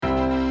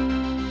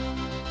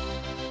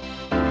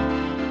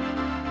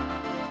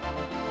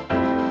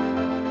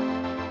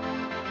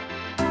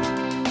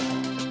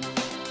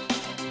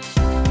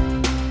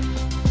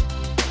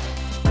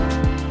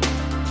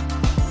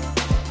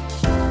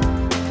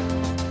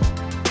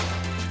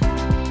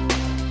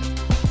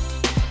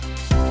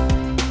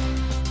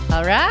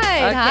All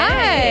right.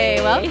 Okay.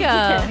 Hi.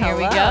 Welcome. Here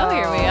we go.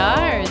 Here we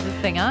are. Is this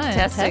thing on?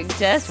 Testing.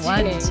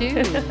 1,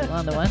 2.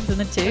 On the ones and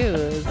the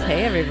twos.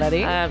 Hey, everybody.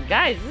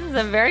 Guys, this is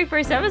the very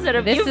first episode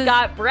of This You've is-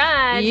 Got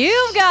Brunch.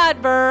 You've got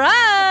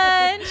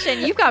brunch.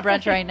 And you've got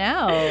brunch right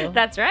now.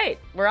 That's right.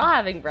 We're all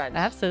having brunch.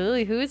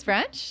 Absolutely. Who is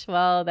brunch?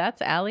 Well,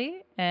 that's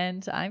Allie.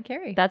 And I'm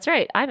Carrie. That's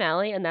right. I'm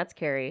Allie, and that's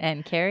Carrie.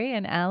 And Carrie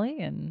and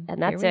Allie. And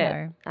that's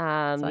here we it.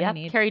 are. all you Yep.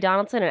 need. Carrie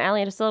Donaldson and Allie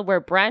Anderson.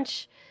 We're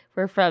brunch.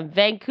 We're from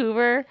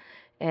Vancouver.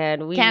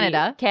 And we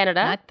Canada.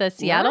 Not the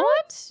Seattle one?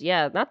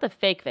 Yeah, not the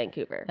fake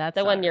Vancouver. That's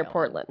the not one a near real one.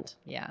 Portland.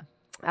 Yeah.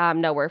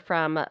 No, we're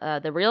from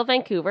the real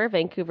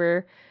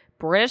Vancouver,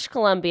 British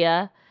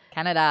Columbia,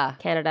 Canada.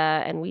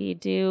 and we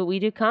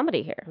do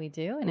comedy here. We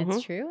do. And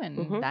it's true.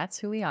 And that's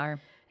who we are.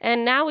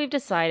 And now we've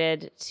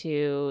decided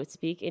to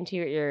speak into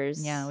your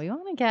ears. Yeah, we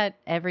want to get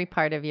every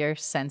part of your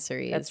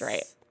sensories. That's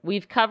right.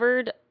 We've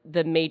covered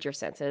the major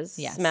senses.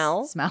 Yes.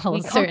 Smell. Smell,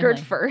 We conquered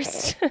certainly.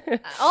 first.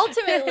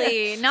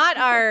 Ultimately, not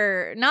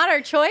our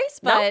choice,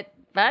 but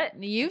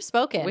But you've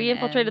spoken. we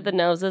infiltrated the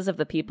noses of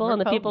the people, we're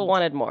and the people potent.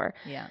 wanted more.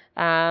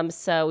 Yeah.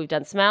 So we've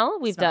done smell.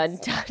 We've Smells.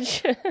 done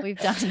touch. We've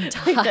done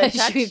touch. We've done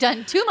touch. We've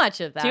done too much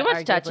of that. Too much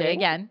arguably. touching.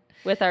 Again.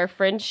 With our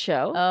fringe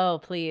show. Oh,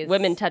 please.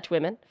 Women touch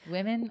women.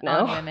 Women No.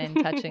 on women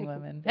touching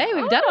women. Hey,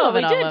 we've done a Oh,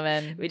 woman we on did.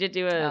 women. We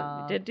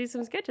did do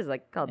some sketches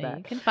called You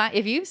that. can find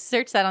if you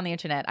search that on the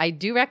internet. I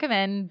do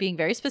recommend being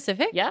very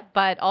specific. Yeah.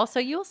 But also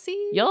you'll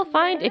see. You'll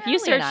find if you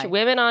Allie and search I.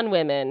 women on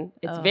women,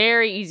 it's Oh.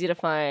 very easy to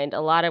find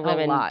a lot of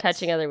women lot.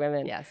 touching other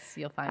women. Yes,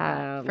 you'll find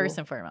that first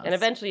and foremost. And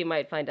eventually you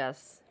might find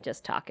us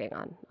just talking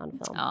on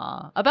film.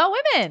 About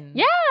women.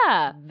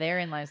 Yeah.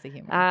 Therein lies the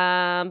humor.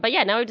 But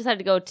yeah, now we've decided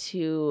to go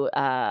to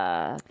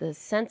the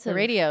sense The of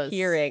radios.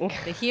 hearing.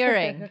 The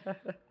hearing.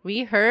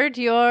 We heard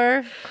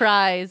your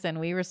cries and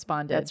we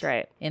responded. That's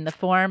right. In the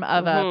form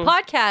of a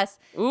podcast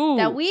Ooh.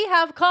 that we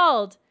have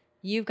called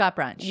You've Got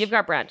Brunch. You've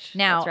got brunch.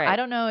 Now, That's right. I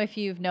don't know if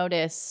you've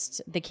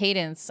noticed the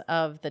cadence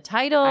of the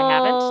title I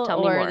haven't.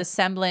 Tell me or more. the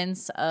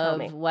semblance me.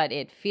 of what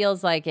it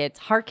feels like it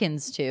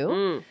harkens to.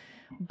 Mm.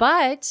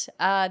 But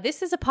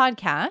this is a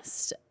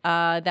podcast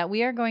that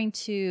we are going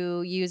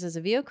to use as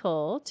a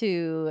vehicle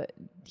to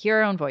hear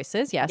our own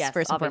voices. Yes, Yes,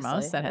 first and obviously.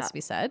 foremost, that has Yeah. to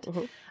be said.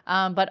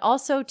 Mhm. But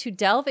also to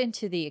delve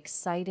into the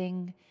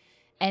exciting,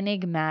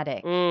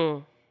 enigmatic,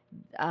 Mm.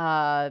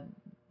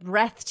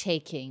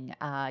 breathtaking.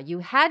 You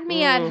had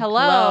me at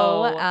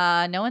hello.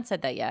 hello. No one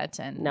said that yet,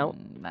 and Nope.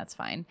 that's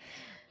fine.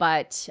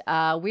 But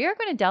we are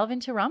going to delve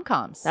into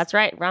rom-coms. That's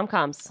right.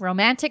 Rom-coms.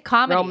 romantic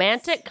comedy.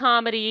 Romantic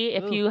comedy.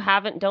 If you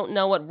don't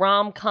know what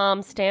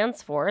rom-com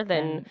stands for,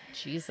 then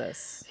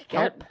Jesus.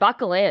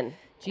 buckle in.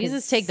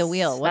 Jesus, take the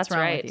wheel. What's That's wrong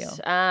right. with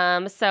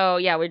you? So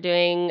yeah, we're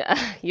doing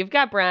You've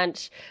Got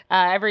Brunch.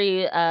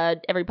 Every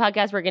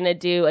podcast we're gonna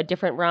do a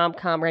different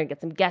rom-com. We're gonna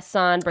get some guests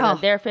on, bring on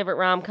their favorite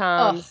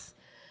rom-coms.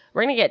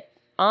 We're gonna get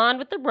on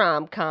with the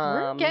rom-com.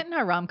 We're getting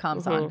our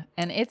rom-coms on,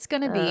 and it's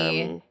going to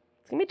be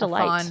it's gonna be a a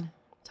delight. fun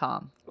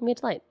Tom. It's gonna be a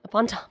delight. A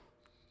fun time.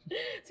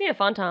 It's gonna be a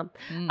fun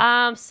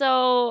time.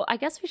 So I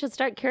guess we should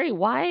start. Carrie,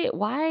 why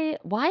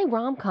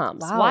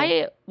rom-coms?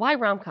 Wow. Why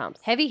rom-coms?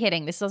 Heavy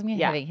hitting. This is going to be a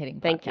Yeah. heavy hitting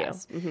Thank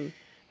podcast. you. Mhm.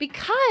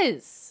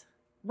 Because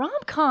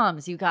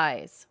rom-coms, you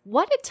guys,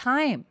 what a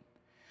time.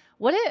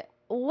 What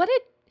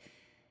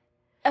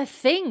a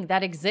thing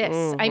that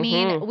exists. I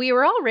mean, we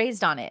were all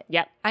raised on it.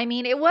 Yep. I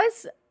mean, it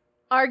was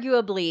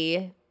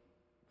arguably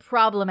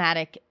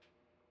problematic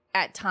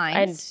at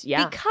times And,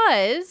 yeah.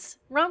 because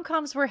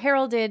rom-coms were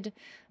heralded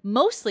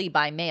mostly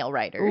by male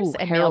writers Ooh,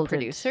 and male heralded.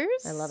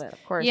 producers. I love it.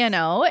 Of course. You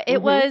know,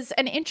 it was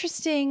an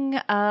interesting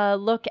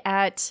look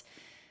at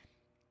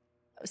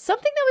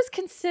something that was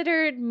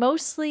considered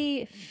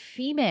mostly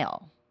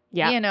female.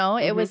 Yeah. You know,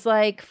 it was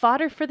like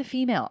fodder for the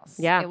females.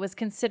 Yeah. It was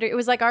considered, it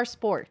was like our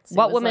sports. It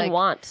What was women like,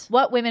 want.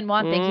 What women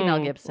want. Thank you, Mel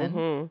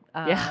Gibson.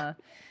 Yeah.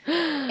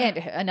 And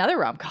another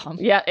rom-com.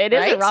 Yeah, it is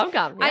a right?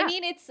 rom-com. Yeah. I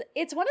mean,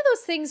 it's one of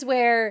those things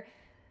where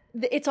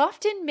it's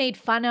often made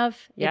fun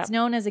of. Yep. It's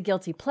known as a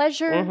guilty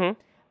pleasure.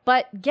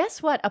 But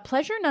guess what? A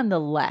pleasure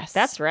nonetheless.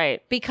 That's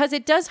right. Because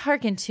it does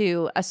harken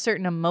to a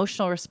certain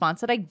emotional response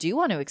that I do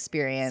want to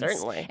experience.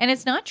 Certainly. And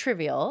it's not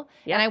trivial.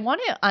 Yep. And I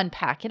want to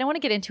unpack it. I want to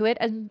get into it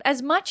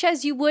as much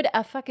as you would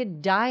a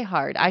fucking Die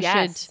Hard.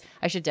 Yes.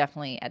 I should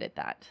definitely edit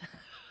that.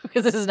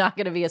 Because this is not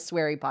going to be a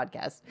sweary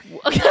podcast.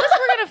 Unless we're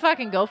going to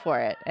fucking go for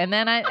it. And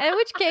then in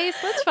which case,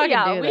 let's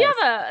fucking do this. we have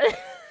a.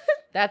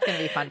 That's going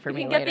to be fun for You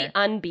me can get later. the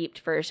unbeeped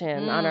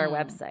version on our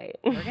website.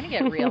 We're going to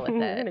get real with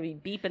We're it. gonna be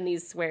beeping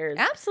these swears.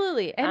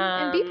 Absolutely.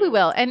 And beep we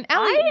will. And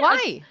Allie,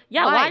 why?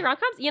 Yeah, why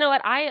rom-coms? You know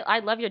what? I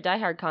love your Die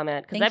Hard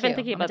comment because Thank I've been you.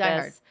 thinking I'm a about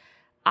diehard. this.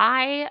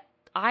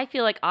 I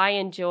feel like I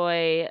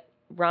enjoy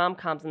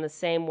rom-coms in the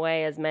same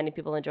way as many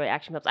people enjoy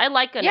action films. I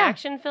like an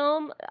action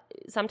film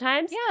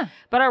sometimes. Yeah.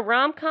 But a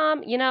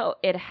rom-com, you know,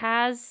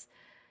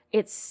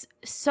 it's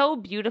so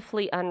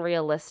beautifully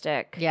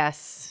unrealistic.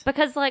 Yes.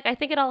 Because like I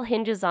think it all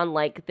hinges on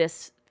like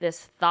this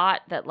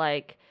thought that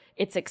like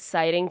it's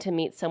exciting to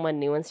meet someone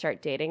new and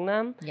start dating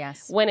them.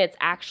 Yes. When it's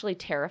actually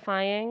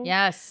terrifying.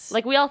 Yes.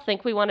 Like we all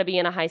think we want to be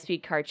in a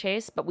high-speed car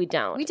chase, but we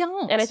don't. We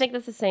don't. And I think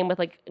that's the same with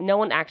like no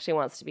one actually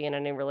wants to be in a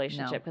new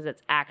relationship because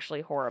it's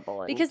actually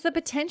horrible. Because the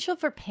potential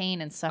for pain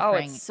and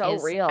suffering it's so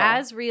is real.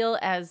 as real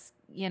as,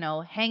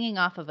 hanging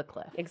off of a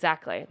cliff.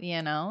 Exactly.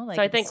 Like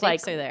so I the think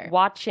stakes are there.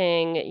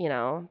 watching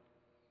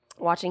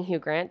Hugh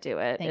Grant do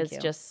it is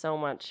just so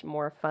much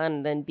more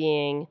fun than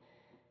doing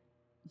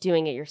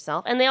it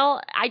yourself. And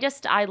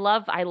I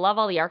love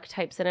all the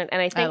archetypes in it.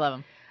 And I love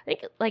them. I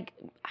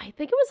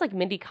think it was like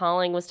Mindy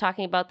Kaling was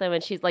talking about them,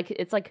 and she's like,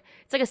 it's like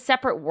a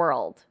separate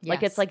world. Yes.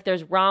 Like it's like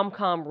there's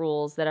rom-com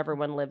rules that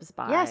everyone lives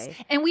by. Yes,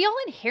 and we all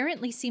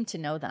inherently seem to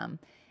know them.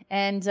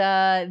 And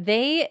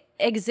they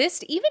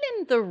exist even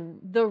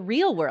in the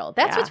real world.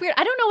 That's what's weird.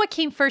 I don't know what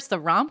came first, the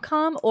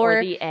rom-com or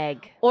the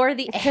egg. Or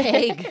the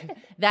egg.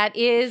 That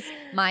is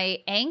my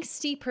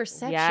angsty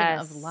perception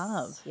Yes. of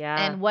love.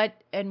 Yeah. And what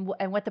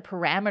the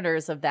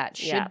parameters of that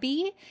should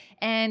be.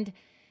 And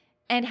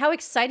how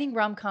exciting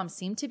rom-coms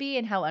seem to be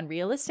and how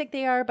unrealistic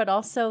they are, but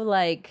also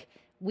like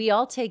we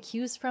all take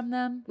cues from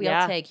them.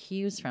 Yeah.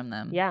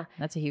 Yeah.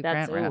 That's a Hugh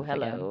Grant rap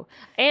hello.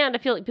 And I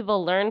feel like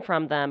people learn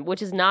from them,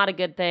 which is not a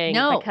good thing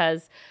No.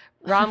 because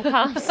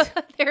rom-coms,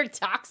 They're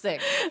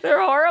toxic.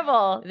 they're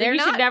horrible. They're you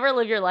not. should never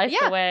live your life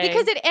the way.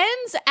 Because it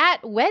ends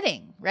at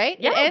wedding, right?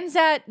 Yeah. It ends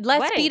at let's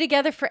Wedding. be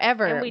together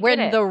forever. And we When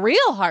did it. the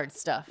real hard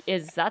stuff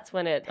that's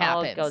when it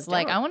happens. all goes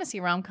Like down. I want to see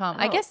rom-com.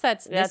 I Oh, guess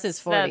this is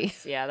 40.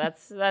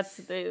 That's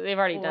they've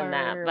already done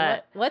that. Or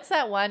But what's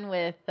that one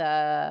with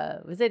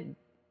was it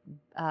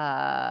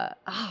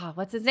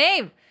what's his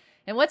name?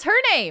 And what's her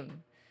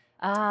name?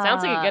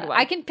 Sounds like a good one.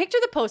 I can picture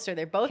the poster.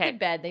 They're both Okay. in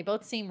bed. They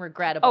both seem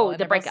regrettable. oh, and the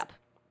they're both- breakup.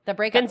 The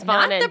breakup. Vince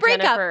Vaughn Not and the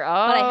breakup. Jennifer.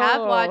 But I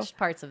have Oh. watched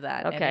parts of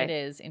that. Okay. And it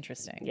is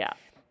interesting. Yeah.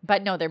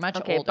 But no, they're much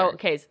Okay. older.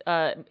 Okay.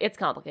 It's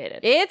complicated.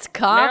 It's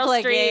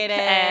complicated. Meryl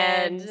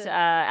Streep and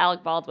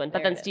Alec Baldwin, but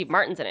There then it is. Steve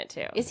Martin's in it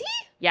too. Is he?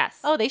 Yes.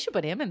 Oh, they should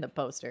put him in the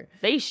poster.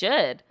 They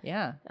should.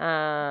 Yeah.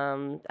 I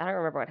don't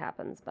remember what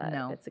happens, but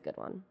No. it's a good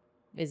one.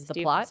 Is the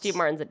plot? Steve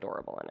Martin's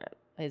adorable in it.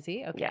 Is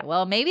he? Okay. Yeah.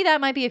 Well, maybe that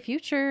might be a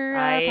future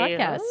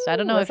podcast. I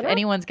don't know if listen up.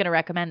 anyone's going to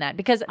recommend that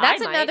because I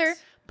that's might. another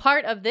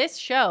part of this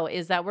show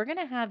is that we're going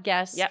to have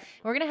guests. Yep.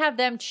 We're going to have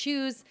them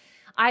choose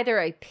either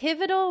a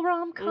pivotal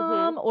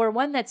rom-com or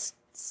one that's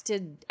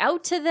stood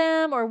out to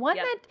them or one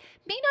Yep. that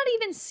may not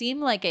even seem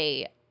like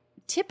a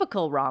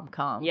typical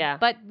rom-com. Yeah.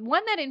 But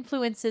one that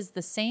influences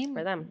the same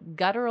For them.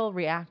 guttural Yeah.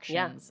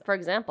 reactions. For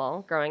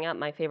example, growing up,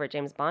 my favorite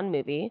James Bond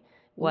movie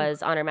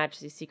was On Her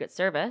Majesty's Secret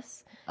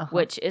Service,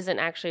 which isn't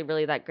actually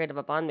really that great of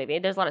a Bond movie.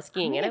 There's a lot of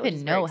skiing in it, which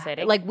is very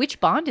exciting. Like which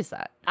Bond is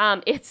that?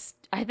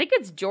 I think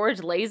it's George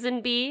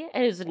Lazenby,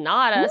 who's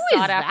not Who a is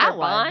sought-after that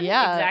one? Bond.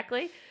 Yeah.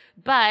 Exactly.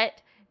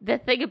 But the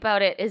thing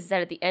about it is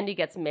that at the end he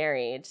gets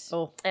married.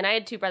 Oh. And I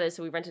had two brothers,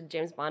 so we rented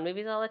James Bond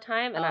movies all the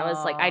time. And I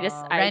was like,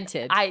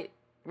 rented. I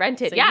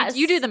rented, So yes.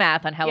 you do the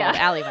math on how old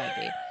Allie might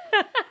be.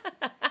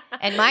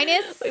 And mine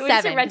is We used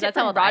 7. to rent it That's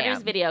how from old I Rogers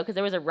am. Video because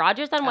there was a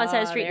Rogers on one side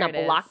of the street there and a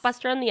it is.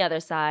 Blockbuster on the other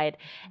side,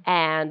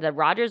 and the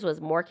Rogers was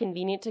more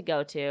convenient to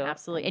go to.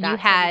 Absolutely. And you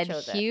That's how we had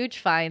chose it. huge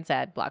fines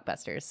at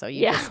Blockbusters, so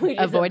you just we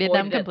just avoided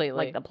them it completely.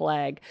 like the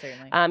plague.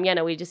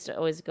 Certainly. We just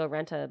always go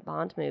rent a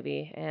Bond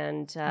movie,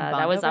 and I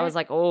bond was over?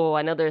 like, oh,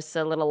 I know there's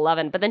a little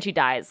loving, but then she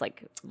dies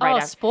like right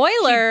after.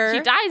 Spoiler. She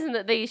dies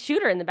and they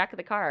shoot her in the back of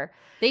the car.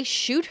 They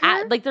shoot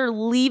her? Like they're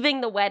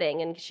leaving the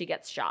wedding and she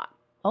gets shot,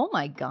 Oh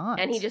my God.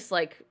 and she just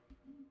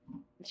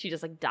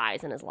like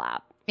dies in his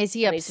lap. Is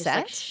he And he's just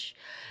upset? like, "Shh."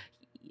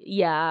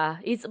 Yeah,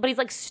 he's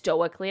like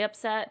stoically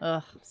upset.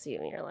 Ugh. So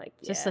you're like,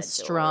 Just yeah, a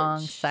strong,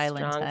 George,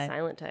 silent strong, type.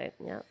 silent type.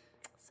 Yeah.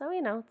 So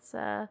it's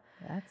That's,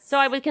 so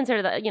I would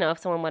consider that if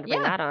someone wanted to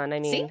bring Yeah. that on. I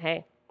mean, See?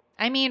 hey,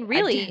 I mean,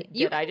 really,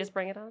 did I just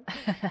bring it on?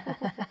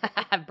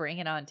 bring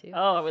it on too.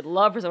 Oh, I would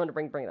love for someone to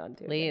bring it on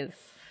too. Please.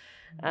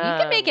 You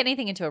can make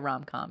anything into a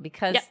rom-com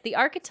because Yeah. the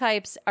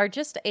archetypes are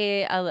just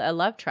a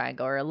love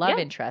triangle or a love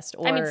Yeah. interest.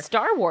 Or I mean,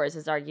 Star Wars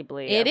is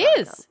arguably it a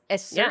rom-com. is. It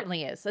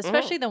certainly is.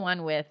 Especially the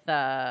one with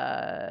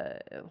the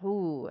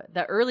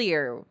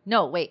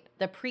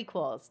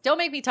prequels. Don't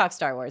make me talk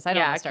Star Wars. I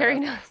don't know Star Carrie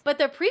Wars. knows. But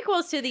the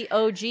prequels to the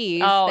OGs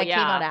that came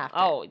out after.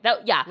 Oh,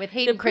 With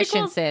Hayden The prequels-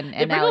 Christensen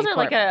and the prequels Natalie are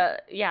like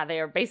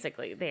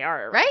Portman. they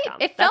are a Right?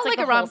 rom-com. It That's felt like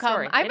a the whole rom-com.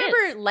 story. I It remember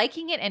is.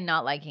 liking it and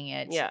not liking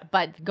it. Yeah.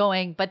 But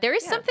there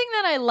is something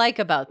that I like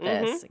about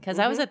this because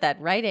I was mhm. at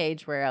that right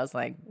age where I was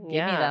like, give me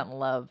Yeah. that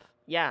love.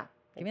 Yeah.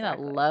 Give me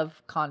exactly. that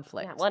love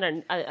conflict. Yeah, what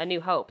a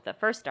New Hope, the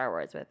first Star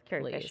Wars with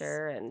Carrie Please.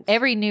 Fisher, and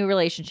Every new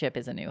relationship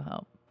is a new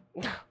hope.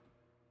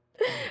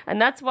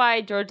 that's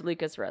why George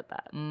Lucas wrote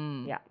that.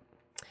 Mm, Yeah.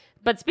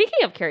 But speaking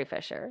of Carrie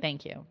Fisher,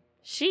 Thank you.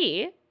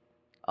 she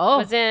Oh,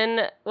 was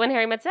in When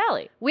Harry Met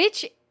Sally,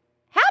 which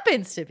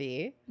happens to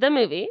be the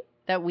movie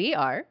that we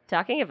are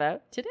talking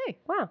about. today.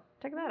 Wow.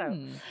 Check that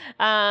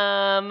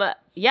out.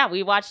 Yeah,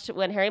 we watched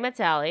When Harry Met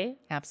Sally.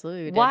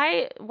 Absolutely.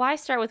 Why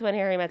start with When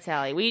Harry Met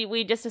Sally?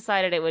 We just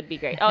decided it would be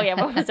great. Oh yeah,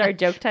 what was our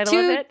joke title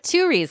of it?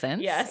 Two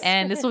reasons. Yes.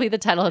 And this will be the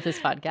title of this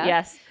podcast.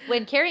 Yes.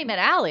 When Carrie Met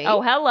Allie.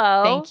 Oh,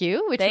 hello. Thank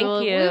you. Which we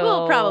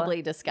will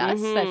probably discuss.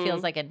 Mm-hmm. That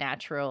feels like a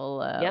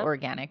natural,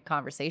 organic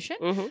conversation.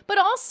 Mm-hmm. But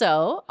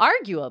also,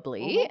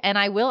 arguably, and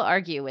I will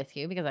argue with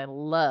you because I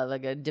love a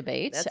good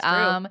debate.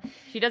 That's true.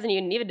 She doesn't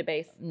even need a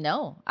debate.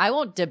 No, I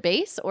won't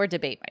debase or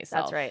debate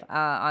myself. That's right.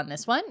 On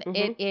this one. Mm-hmm.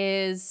 It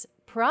is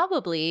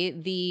probably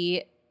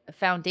the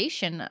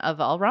foundation of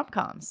all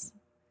rom-coms.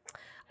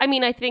 I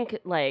mean, I think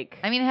it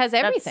has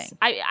everything.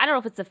 I don't know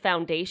if it's a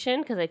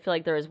foundation because I feel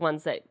like there was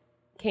ones that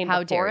came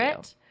How before dare you.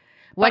 it.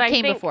 What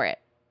came before it?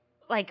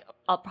 Like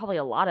probably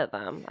a lot of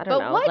them. I don't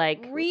know. But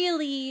like what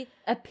really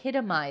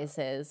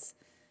epitomizes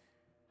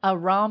a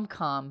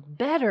rom-com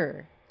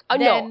better? Oh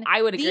no,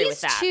 I would agree These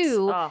with that.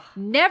 two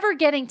never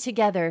getting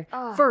together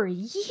for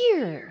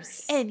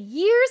years and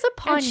years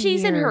upon and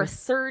she's years. in her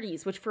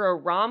 30s, which for a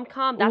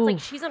rom-com, that's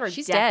like she's on her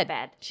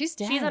deathbed. She's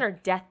dead. She's on her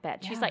deathbed.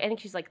 Yeah. She's like, I think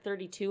she's like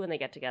 32 when they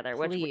get together.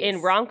 Which Please.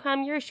 in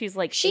rom-com years, she's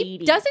like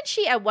 80. Doesn't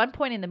she at one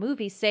point in the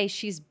movie say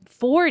she's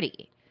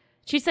 40?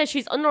 She says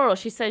she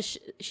says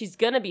she's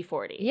gonna be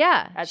 40.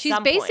 Yeah. At She's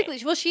some basically,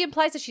 point. well, she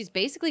implies that she's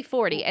basically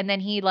 40. And then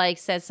he like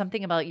says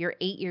something about you're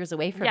 8 years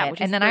away from it. which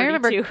And is then 32. I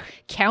remember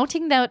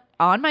counting that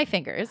on my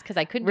fingers because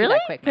I couldn't Really? do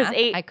that quick math.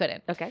 8. I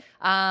couldn't. Okay.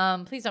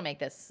 Please don't make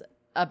this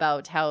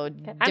about how I'm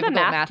a difficult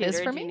math is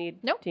tutor. for Do you me.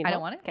 need- Nope, do you I need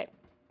don't help? want it.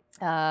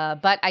 Okay.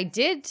 But I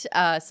did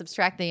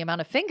subtract the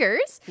amount of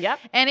fingers. Yep.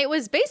 And it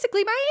was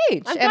basically my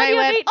age. I'm and glad I you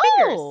have went, 8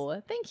 fingers.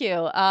 oh, thank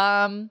you.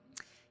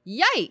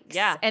 Yikes.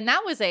 Yeah. And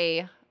that was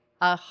a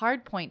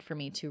hard point for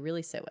me to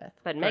really sit with.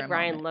 But for Meg a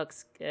Ryan moment.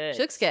 looks good.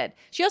 She looks good.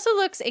 She also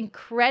looks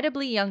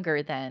incredibly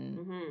younger than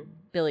Mm-hmm.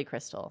 Billy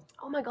Crystal.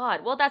 Oh my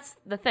God. Well, that's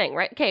the thing,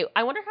 right? Okay.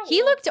 I wonder how He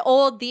old- looked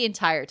old the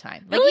entire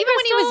time. Like Billy even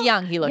when he was Crystal?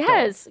 young, he looked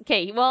Yes.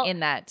 Okay. Well. old in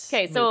that.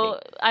 Okay. So movie.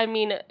 I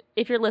mean,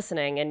 if you're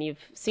listening and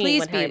you've seen please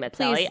When Harry Met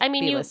please Sally, I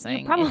mean, be you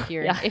listening. probably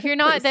If you're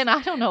not, Please. then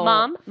I don't know.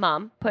 Mom,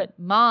 Mom,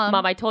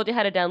 I told you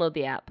how to download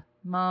the app.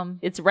 Mom.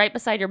 It's right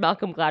beside your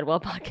Malcolm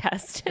Gladwell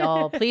podcast.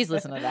 Oh, please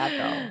listen to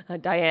that though.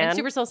 Diane, And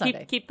Super Soul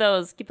Sunday. keep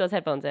those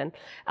headphones in.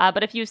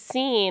 But if you've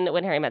seen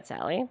When Harry Met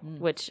Sally,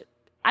 which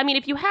I mean,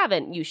 if you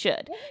haven't, you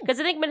should, because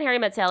I think When Harry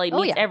Met Sally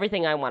meets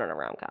everything I want in a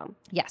rom com.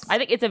 Yes, I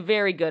think it's a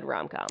very good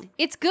rom com.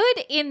 it's good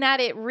in that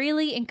it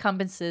really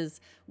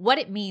encompasses what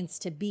it means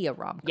to be a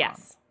rom com.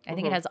 Yes, I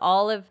think it has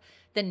all of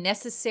the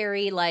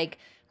necessary like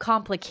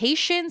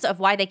complications of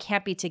why they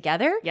can't be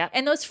together. Yep.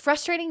 And those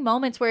frustrating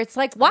moments where it's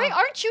like, why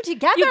aren't you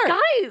together? You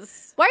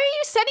guys, Why are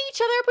you setting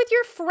each other up with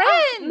your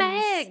friends?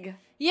 Meg.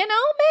 You know,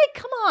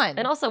 Meg, come on.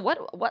 And also,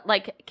 what,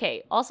 like,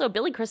 okay, also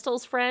Billy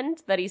Crystal's friend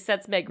that he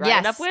sets Meg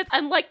Ryan Yes. up with,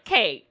 I'm like,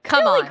 okay,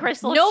 Come Billy on.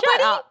 Crystal, Nobody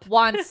shut up.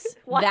 wants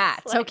Wants, that,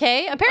 like-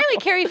 okay? Apparently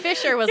Carrie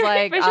Fisher was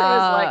Carrie like, Fisher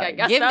was like, I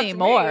guess give that's me me.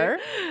 more.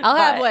 I'll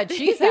have But- what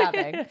she's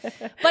having.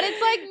 But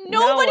it's like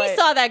nobody way.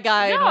 saw that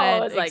guy and No,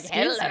 went, it's like,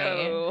 excuse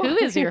hello. me, who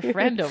is your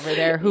friend over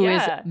there who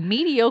is Yeah.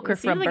 mediocre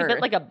He seems from like birth? a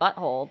bit like a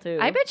butthole, too.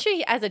 I bet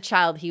you as a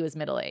child he was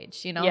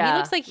middle-aged, you know? Yeah. He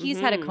looks like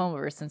he's had a Mhm. comb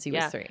over since he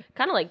was 3.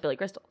 Kind of like Billy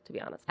Crystal, to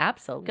be honest.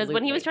 Absolutely. Because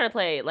when he was trying to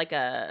play like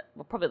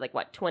probably like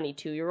what,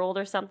 22-year-old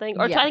or something,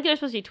 or Yeah. I think they were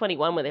supposed to be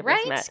 21 when they first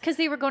right? met. Because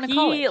they were going to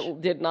He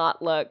college. did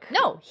not look.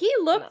 No, he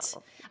looked.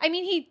 No. I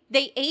mean,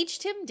 they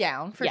aged him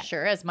down for Yeah.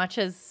 sure, as much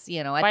as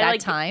you know at by that like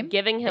time.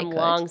 giving him they could.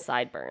 long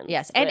sideburns.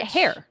 Yes, and which-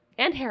 hair,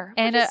 and hair,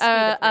 and which is sweet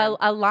of him.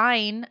 a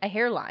line, a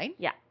hairline.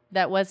 Yeah.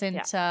 that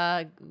wasn't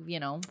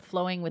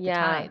flowing with the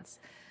tides.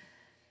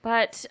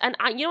 But and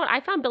you know what? I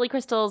found Billy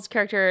Crystal's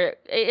character.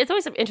 It's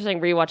always interesting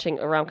rewatching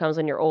rom-coms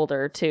when you're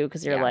older too,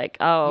 because you're like,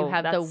 oh, You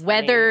have the that's funny.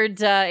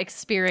 weathered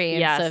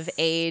experience Yes. of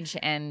age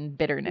and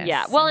bitterness.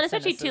 Yeah, well, and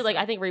especially too, like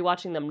I think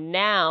rewatching them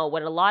now,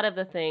 when a lot of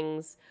the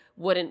things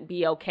wouldn't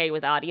be okay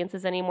with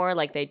audiences anymore,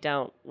 like they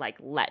don't like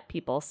let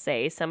people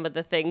say some of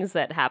the things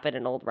that happen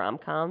in old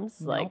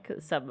rom-coms, like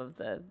some of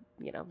the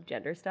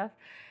gender stuff,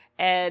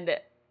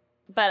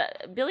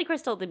 But Billy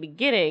Crystal at the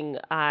beginning,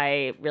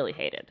 I really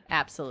hated.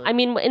 Absolutely. I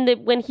mean,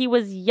 when he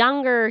was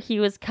younger,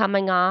 he was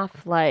coming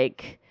off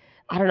like,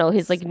 I don't know,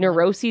 his like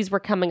neuroses were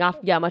coming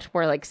off, much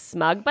more like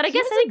smug. But I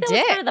guess was I think a that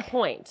was kind of dick. the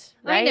point,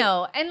 right? I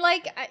know, and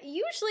like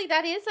usually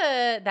that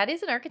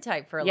is an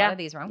archetype for a lot of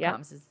these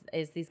rom-coms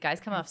is these guys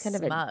come off Kind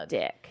smug, of a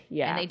dick,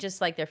 and they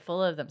just like they're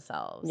full of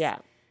themselves,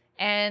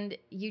 and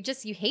you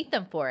hate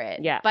them for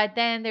it, But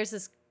then there's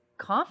this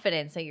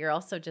confidence that you're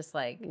also just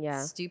like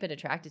stupid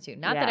attracted to.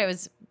 Not that I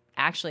was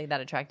actually that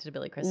attracted to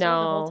Billy Crystal the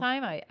whole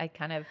time. I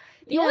kind of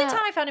the only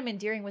time I found him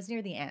endearing was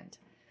near the end.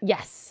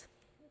 Yes,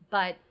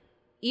 but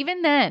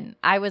even then,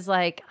 I was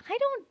like, I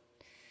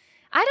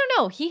don't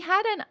know. He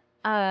had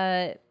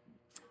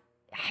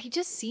he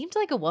just seemed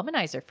like a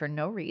womanizer for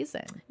no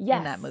reason in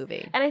that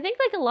movie. And I think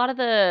like a lot of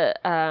the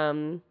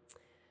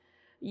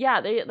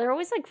they're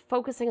always like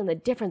focusing on the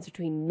difference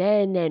between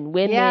men and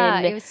women. Yeah,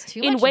 it was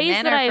too in much ways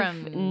men that are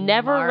I've from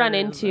never run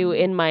Mars into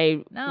in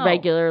my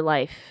regular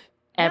life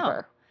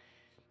ever.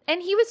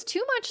 And he was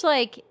too much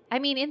like, I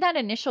mean, in that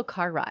initial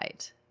car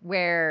ride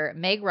where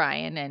Meg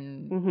Ryan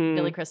and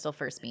Billy Crystal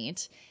first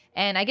meet,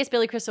 and I guess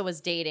Billy Crystal was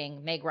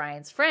dating Meg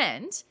Ryan's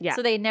friend. Yeah.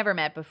 So they had never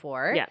met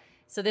before. Yeah.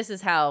 So this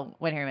is how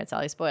When Harry Met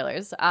Sally,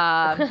 spoilers. If you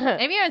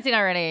haven't seen it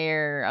already,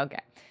 you're okay.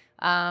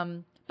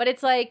 But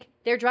it's like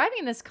they're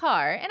driving this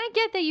car, and I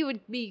get that you would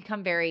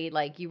become very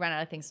like you run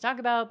out of things to talk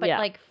about, but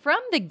like from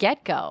the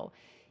get-go,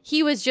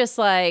 he was just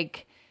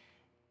like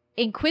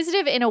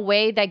inquisitive in a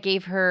way that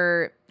gave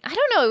her, I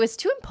don't know, it was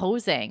too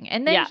imposing.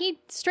 And then he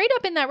straight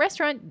up in that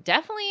restaurant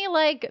definitely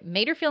like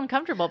made her feel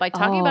uncomfortable by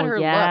talking about her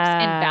looks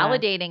and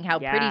validating how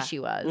pretty she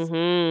was.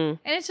 And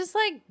it's just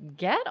like,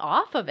 get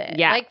off of it.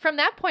 Yeah. Like from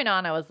that point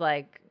on, I was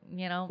like,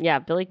 you know. Yeah,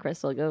 Billy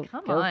Crystal, go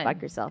fuck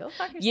yourself. Go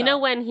fuck yourself. You know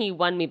when he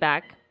won me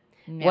back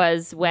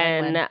was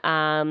when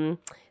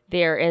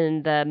they're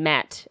in the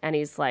Met and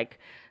he's like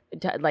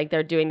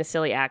they're doing the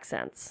silly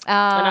accents.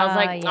 And I was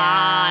like, no,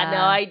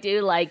 I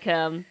do like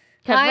him.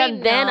 From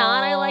then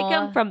on, I like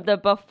him. From the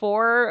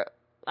before,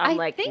 I'm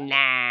like,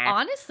 nah.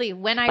 Honestly,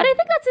 but I think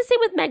that's the same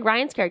with Meg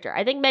Ryan's character.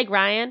 I think Meg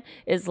Ryan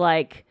is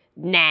like,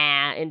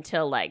 nah,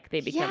 until like they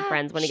become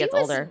friends when he gets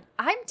older.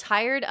 I'm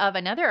tired of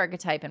another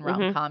archetype in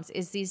rom-coms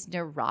is these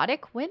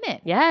neurotic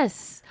women.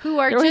 Yes. Who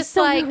are just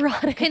so like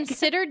neurotic.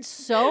 Considered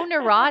so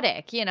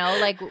neurotic, you know,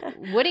 like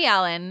Woody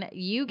Allen,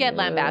 you get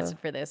lambasted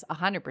for this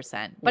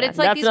 100%. But it's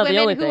like these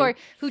women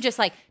who just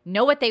like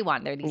know what they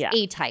want. They're these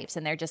A-types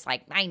and they're just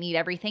like, I need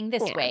everything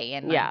this way.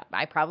 And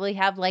I probably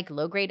have like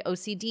low-grade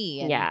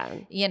OCD.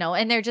 And, you know,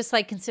 and they're just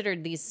like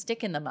considered these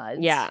stick in the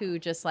muds who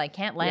just like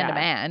can't land a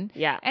man.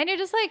 Yeah. And you're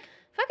just like,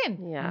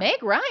 fucking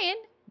Meg Ryan,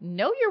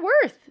 know your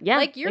worth. Yeah,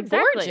 like you're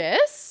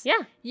gorgeous. Yeah,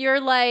 you're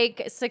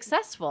like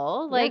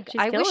successful. Like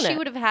I wish she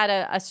would have had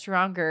a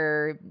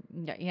stronger,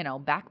 you know,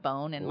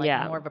 backbone and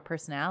like more of a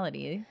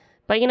personality.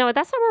 But you know what?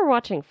 That's not what we're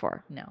watching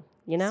for. No,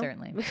 you know,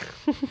 certainly.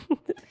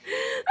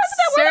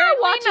 We're not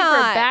watching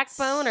for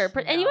backbone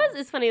and you know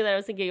what's funny that I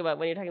was thinking about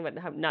when you're talking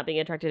about not being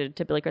attracted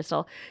to Billy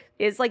Crystal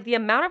is like the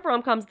amount of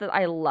rom-coms that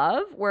I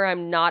love where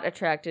I'm not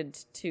attracted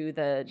to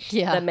the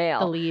male,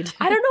 the lead.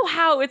 I don't know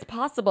how it's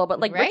possible, but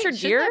like Richard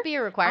Gere, that be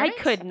a requirement?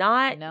 I could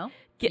not. No.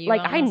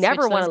 Like I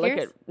never want to look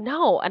at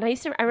and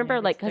I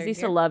remember like because I used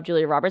to love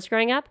Julia Roberts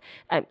growing up.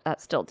 I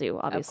still do,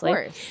 obviously. Of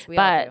course,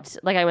 but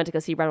like I went to go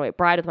see Runaway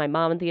Bride with my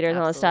mom in theaters and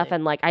all that stuff,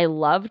 and like I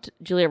loved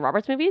Julia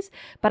Roberts movies,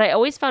 but I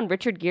always found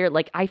Richard Gere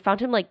like I found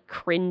him like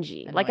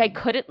cringy. Annoying. Like I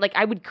couldn't like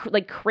I would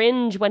like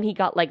cringe when he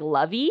got like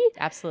lovey.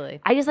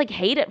 Absolutely, I just like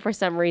hate it for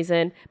some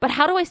reason. But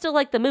how do I still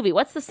like the movie?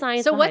 What's the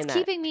science? So what's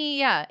keeping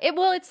me?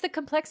 It's the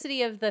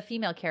complexity of the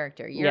female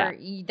character.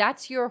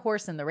 That's your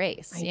horse in the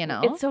race. You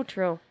know, it's so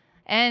true.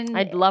 And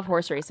I love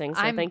horse racing,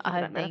 so thank you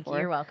for that metaphor.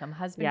 You're welcome.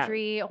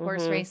 Husbandry,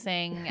 horse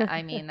racing.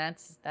 I mean,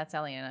 that's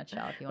Ellie in a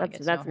nutshell. If you want to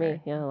get to know her. That's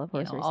me. Yeah, I love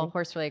horse racing. All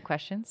horse-related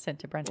questions sent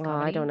to Brunch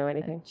Comedy. I don't know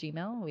anything.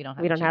 Gmail. We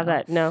don't have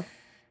that. No.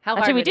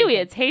 Actually, we do.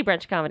 It's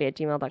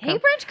heybrunchcomedy@gmail.com.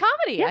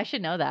 Heybrunchcomedy. Yeah. I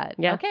should know that.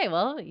 Yeah. Okay,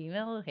 well,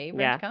 email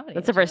heybrunchcomedy.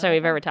 That's the first time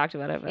we've ever talked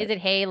about it. Is it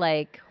hey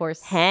like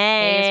horse?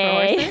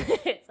 Hey. Hey is for horses?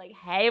 It's like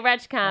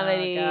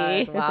heybrunchcomedy.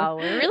 Oh, God. Wow,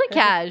 we're really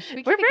cash.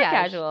 We're very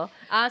casual.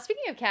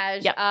 Speaking of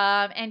cash,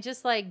 and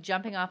just like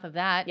jumping off of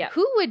that,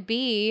 who would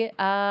be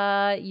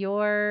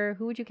who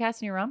would you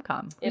cast in your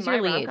rom-com? Who's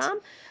your lead?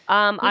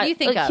 Rom-com? Who do you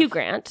think of? Hugh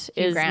Grant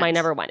is my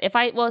number one.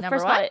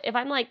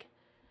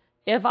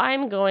 If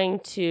I'm going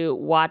to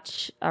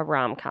watch a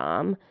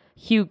rom-com,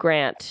 Hugh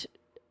Grant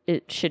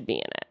should be in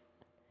it.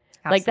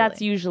 Absolutely. Like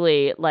that's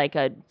usually like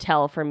a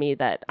tell for me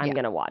that I'm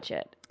going to watch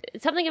it.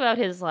 Something about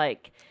his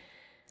like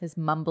his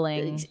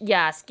mumbling.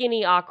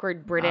 Skinny,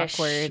 awkward British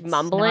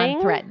mumbling.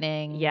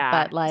 Non-threatening. Yeah.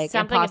 But like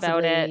something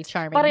about it.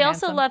 Charming. But I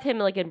also love him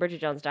like in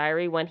Bridget Jones'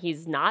 Diary when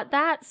he's not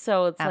that.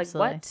 So it's like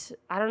what?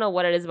 I don't know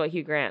what it is about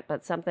Hugh Grant,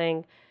 but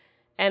something.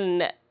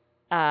 And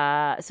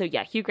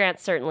Hugh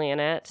Grant's certainly in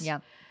it.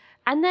 Yeah.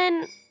 And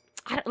then,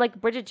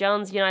 like Bridget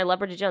Jones, I love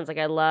Bridget Jones. Like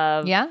I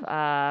love,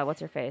 what's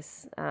her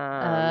face?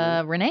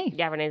 Renee.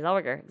 Yeah, Renee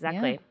Zellweger.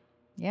 Exactly.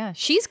 Yeah,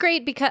 she's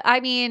great because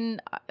I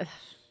mean,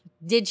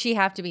 did she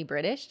have to be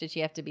British? Did she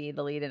have to be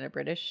the lead in a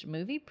British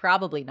movie?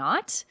 Probably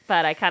not.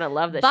 But I kind of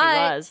love that she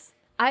was.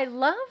 I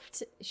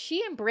loved.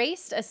 She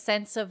embraced a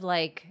sense of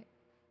like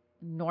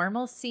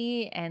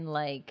normalcy and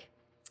like.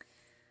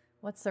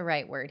 What's the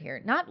right word here?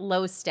 Not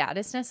low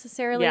status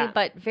necessarily,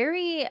 but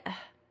very.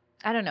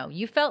 I don't know.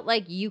 You felt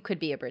like you could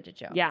be a Bridget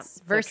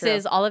Jones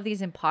versus all of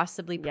these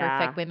impossibly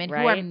perfect women who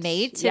are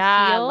made to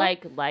feel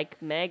like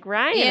Meg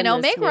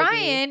Ryan. Meg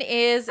Ryan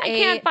is I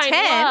can't find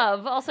 10,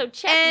 love. Also,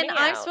 check and me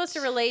I'm out. supposed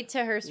to relate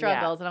to her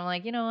struggles, and I'm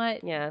like, you know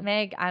what,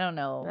 Meg, I don't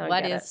know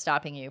what is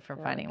stopping you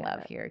from finding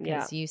love here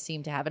because you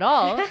seem to have it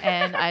all,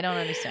 and I don't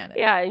understand it.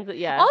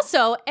 Yeah.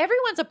 Also,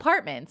 everyone's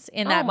apartments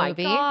in that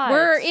movie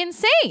were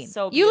insane.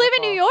 So you live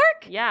in New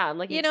York? Yeah, I'm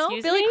like,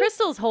 Billy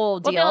Crystal's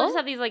whole deal. Well, they all just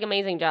have these like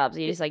amazing jobs.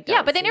 You just like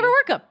but they never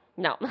work them.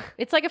 No.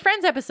 It's like a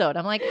Friends episode.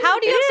 I'm like, how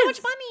do you have so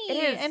much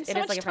money and so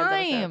much like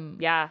time?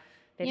 Yeah.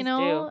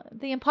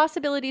 The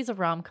impossibilities of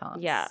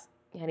rom-coms. Yeah.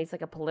 And he's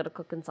like a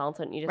political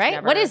consultant. You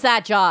just What is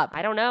that job?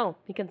 I don't know.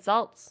 He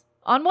consults.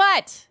 On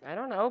what? I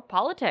don't know.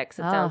 Politics,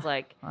 it sounds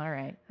like. All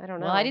right. I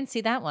don't know. Well, I didn't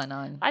see that one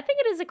on. I think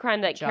it is a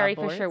crime that Carrie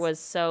boards. Fisher was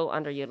so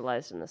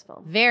underutilized in this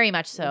film. Very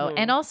much so.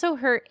 And also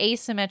her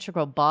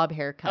asymmetrical bob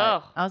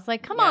haircut. I was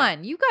like, come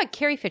on. You got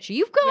Carrie Fisher.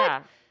 You've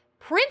got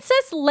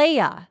Princess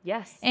Leia.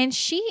 Yes. And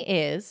she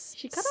is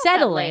cut off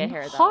settling that Leia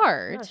hair,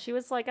 hard. No, she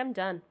was like, I'm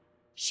done.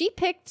 She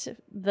picked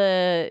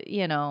the,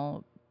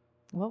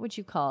 what would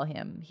you call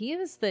him? He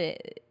was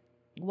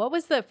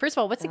first of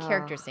all, what's the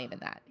character's name in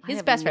that?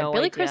 His best friend.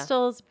 Billy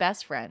Crystal's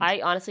best friend.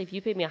 I honestly, if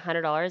you paid me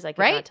 $100, I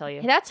could not tell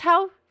you. That's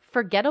how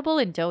forgettable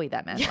and doughy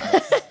that man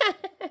was.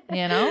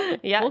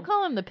 Yeah. We'll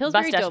call him the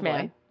Pillsbury Mustache Doughboy.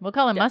 Man. We'll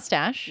call him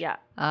Mustache. Yeah.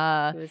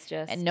 It was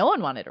just... And no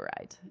one wanted to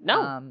ride.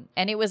 No.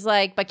 And it was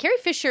like, but Carrie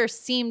Fisher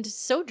seemed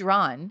so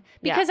drawn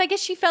because I guess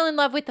she fell in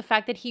love with the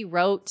fact that he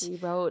wrote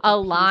a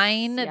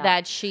line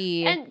that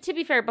she... And to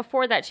be fair,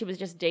 before that, she was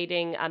just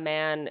dating a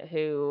man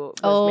who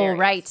was married.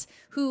 Right.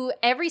 Who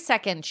every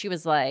second she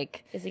was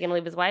like... Is he going to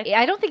leave his wife?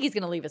 I don't think he's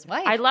going to leave his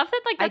wife. I love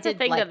that that's a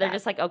thing that they're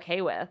just like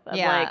okay with.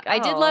 I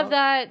did love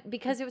that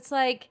because it was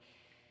like,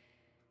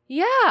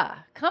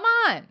 come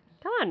on.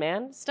 Come on,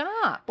 man.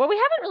 Stop. What we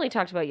haven't really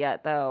talked about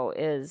yet, though,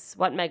 is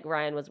what Meg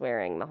Ryan was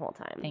wearing the whole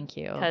time. Thank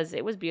you. Because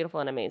it was beautiful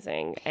and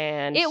amazing.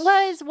 And it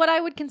was what I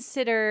would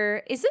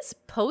consider... Is this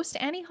post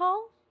Annie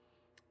Hall?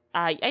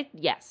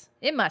 Yes.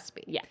 It must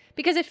be. Yeah.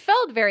 Because it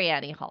felt very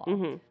Annie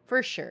Hall,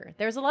 for sure.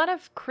 There's a lot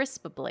of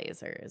crisp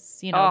blazers.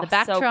 The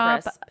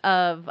backdrop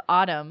of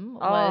autumn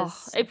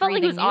was... It felt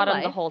like it was autumn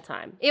life. The whole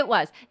time. It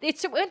was.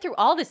 It went through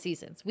all the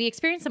seasons. We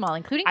experienced them all,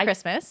 including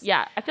Christmas.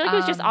 Yeah. I feel like it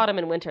was just autumn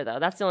and winter, though.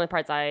 That's the only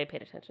parts I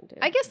paid attention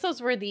to. I guess those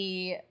were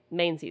the...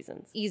 main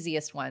seasons.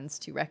 Easiest ones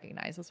to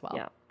recognize as well.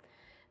 Yeah.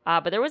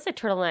 But there was a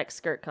turtleneck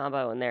skirt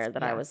combo in there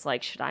that I was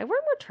like, should I wear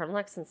more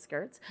turtlenecks and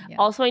skirts? Yeah.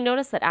 Also, I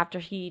noticed that after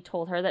he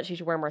told her that she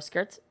should wear more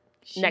skirts,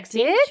 next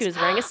scene, she was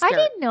wearing a skirt. I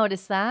didn't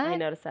notice that. I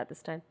noticed that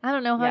this time. I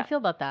don't know how I feel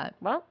about that.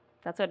 Well,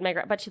 that's what Meg,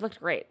 but she looked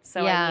great.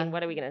 So, I mean,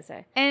 what are we going to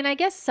say? And I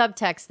guess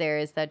subtext there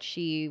is that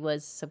she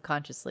was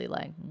subconsciously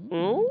like,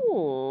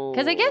 ooh.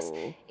 Because I guess,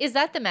 is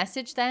that the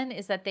message then?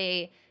 Is that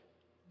they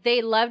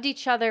loved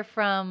each other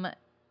from...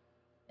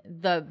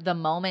 the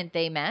moment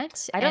they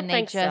met? I don't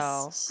think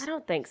so. I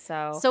don't think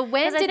so. So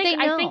when did they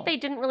know? I think they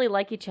didn't really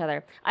like each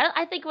other.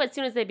 I think as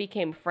soon as they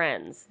became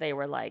friends, they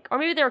were like, or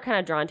maybe they were kind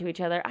of drawn to each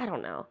other. I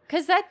don't know.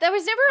 Because there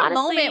was never a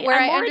moment where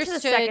I understood.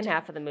 Into the second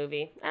half of the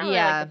movie. I don't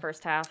really like the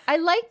first half. I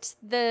liked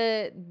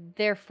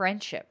their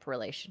friendship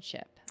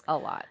relationship a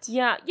lot.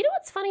 Yeah. You know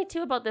what's funny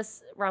too about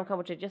this rom-com,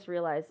 which I just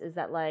realized, is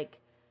that like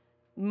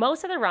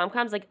most of the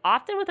rom-coms, like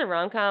often with a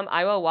rom-com,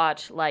 I will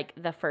watch like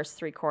the first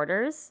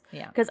 3/4.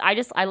 Yeah. Because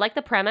I like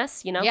the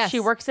premise, Yes. She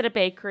works at a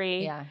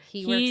bakery. Yeah.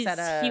 He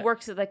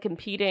works at the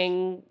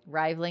competing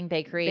rivaling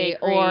bakery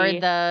or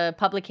the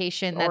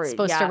publication that's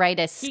supposed to write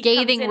a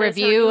scathing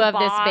review of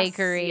this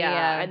bakery.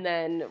 Yeah. And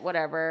then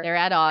whatever. They're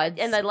at odds.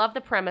 And I love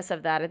the premise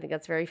of that. I think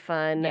that's very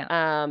fun.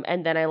 Yeah.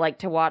 And then I like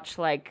to watch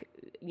like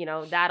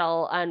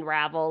that'll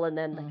unravel and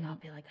then I'll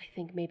be like, I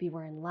think maybe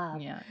we're in love.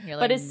 Yeah.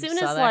 But as soon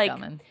as like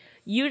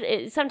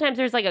sometimes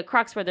there's like a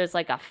crux where there's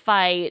like a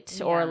fight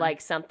or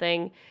like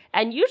something,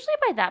 and usually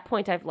by that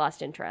point I've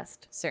lost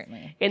interest.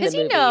 Certainly, in the movie. Because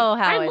you know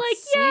how I'm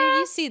it's like,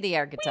 you see the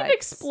archetypes. We've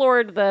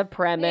explored the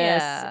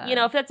premise.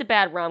 Yeah. If that's a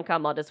bad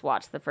rom-com, I'll just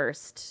watch the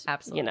first,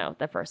 absolutely,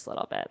 the first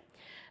little bit.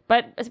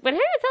 But Harry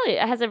Sally,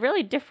 it has a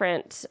really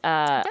different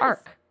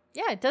arc.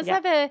 Yeah, it does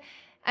have a.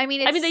 I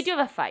mean, they do have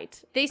a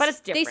fight, but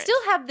it's different. They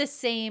still have the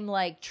same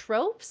like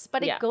tropes,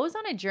 but it goes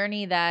on a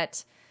journey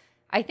that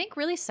I think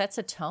really sets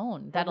a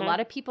tone that a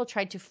lot of people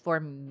tried to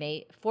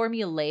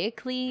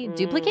formulaically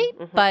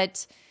duplicate,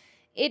 but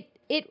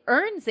it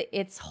earns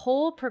its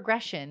whole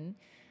progression.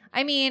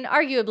 I mean,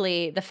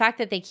 arguably, the fact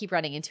that they keep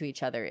running into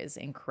each other is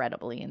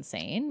incredibly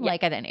insane.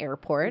 Like at an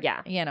airport,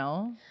 that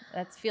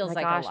feels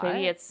like a lot.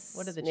 Maybe it's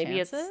what are the maybe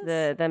chances?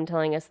 It's them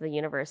telling us the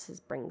universe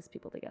brings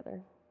people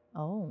together.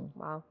 Oh,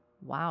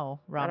 wow,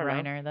 Rob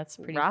Reiner. That's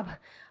pretty Rob deep.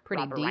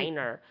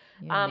 Reiner.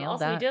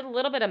 Also, we did a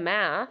little bit of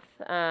math.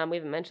 We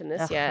haven't mentioned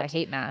this yet. I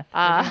hate math.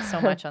 We're doing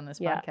so much on this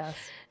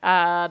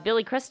podcast.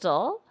 Billy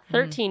Crystal,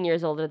 13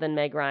 years older than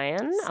Meg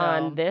Ryan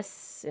in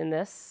this.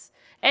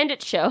 And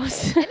it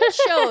shows.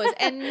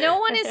 And no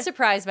one is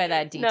surprised by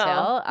that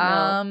detail.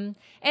 No.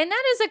 And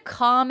that is a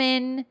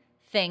common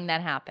thing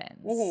that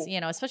happens,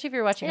 especially if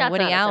you're watching a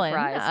Woody Allen,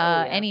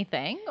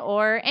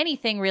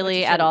 anything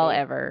really at all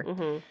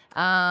ever.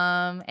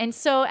 And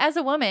so as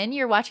a woman,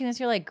 you're watching this,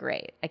 you're like,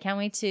 great, I can't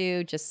wait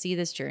to just see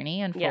this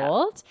journey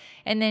unfold.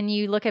 And then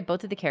you look at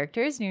both of the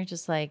characters and you're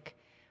just like,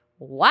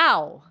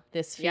 wow,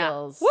 this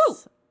feels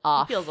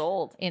off. It feels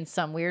old in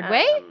some weird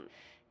way.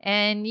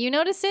 And you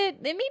notice it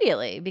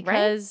immediately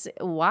because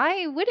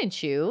why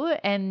wouldn't you?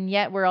 And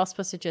yet we're all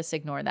supposed to just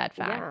ignore that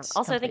fact. Yeah.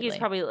 Also, completely. I think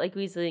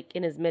he was like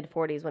in his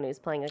mid-40s when he was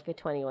playing like a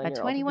 21-year-old at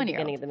the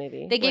beginning of the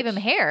movie. They gave him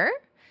hair.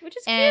 Which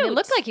is and cute. It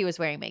looked like he was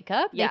wearing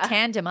makeup. They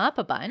tanned him up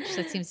a bunch.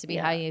 That seems to be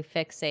how you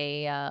fix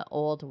a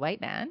old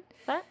white man.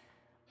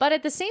 But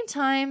at the same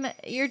time,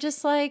 you're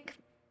just like,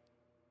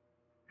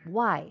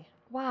 why?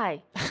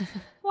 Why?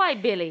 Why,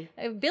 Billy?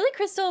 Billy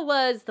Crystal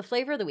was the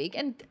flavor of the week,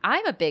 and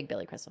I'm a big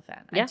Billy Crystal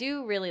fan. Yeah. I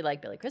do really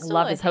like Billy Crystal.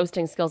 Love his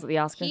hosting skills at the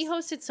Oscars. He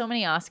hosted so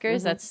many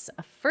Oscars. That's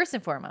first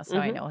and foremost how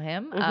I know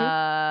him.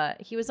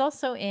 He was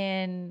also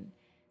in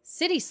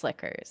City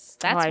Slickers.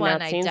 That's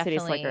one I definitely. City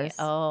Slickers.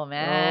 Oh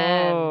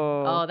man.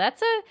 Oh,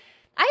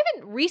 I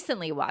haven't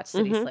recently watched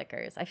City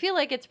Slickers. I feel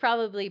like it's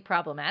probably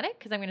problematic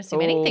because I'm going to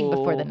assume anything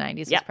before the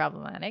 90s was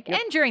problematic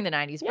and during the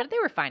 90s, but they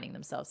were finding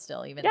themselves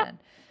still even then.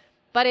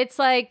 But it's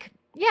like,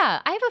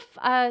 I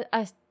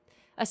have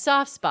a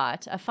soft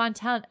spot, a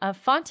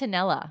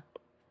fontanella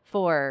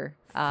for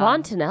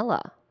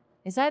fontanella.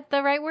 Is that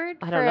the right word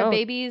for a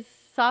baby's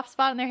soft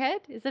spot in their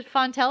head? Is it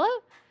fontella?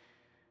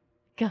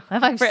 God,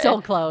 I'm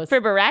so close.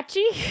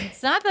 Fibonacci?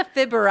 It's not the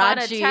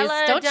Fibonacci.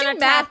 Don't you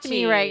math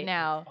me right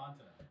now.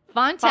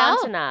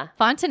 Fontana.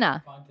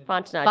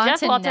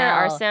 Jeff Walter,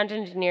 our sound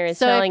engineer, is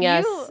telling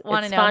us. So if you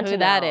want to know who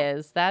that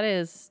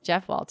is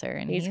Jeff Walter,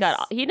 and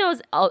he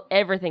knows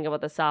everything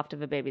about the soft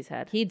of a baby's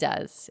head. He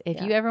does.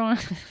 If you ever want,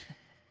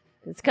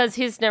 it's because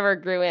he's never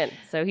grew in,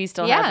 so he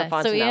still has a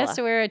fontanella. So he has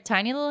to wear a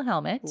tiny little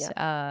helmet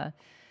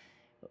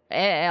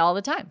all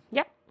the time.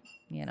 Yep.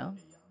 You know.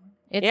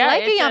 It's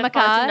like a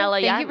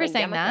yarmulke. Thank you for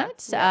saying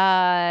that.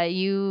 Yeah.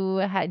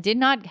 You did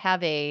not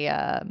have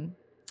a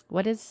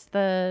what is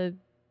the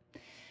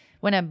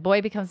when a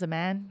boy becomes a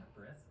man?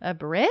 A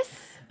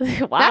bris? Wow.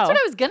 That's what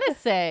I was gonna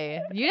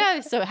say.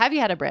 So have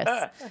you had a bris?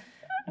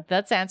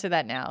 Let's answer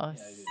that now.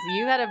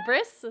 You had a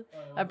bris?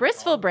 A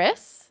bristful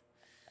bris?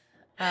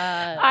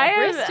 A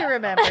bris to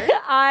remember.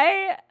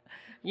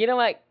 You know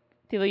what?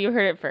 People, you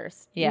heard it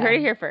first. Yeah. You heard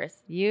it here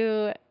first.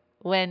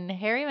 When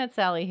Harry Met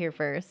Sally here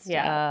first.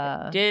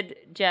 Yeah. Did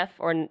Jeff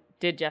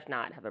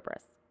not have a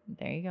bris?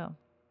 There you go.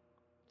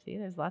 See,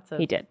 there's lots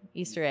of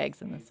Easter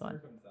eggs in this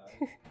one.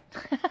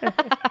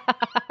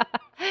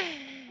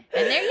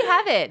 And there you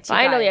have it.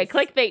 Finally, a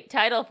clickbait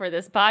title for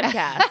this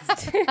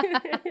podcast.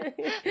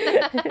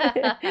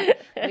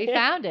 We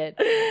found it.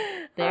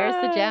 There's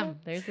the gem.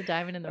 There's the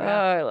diamond in the rough. Oh,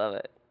 I love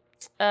it.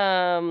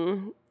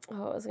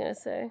 What was I going to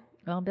say?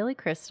 Well, Billy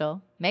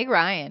Crystal. Meg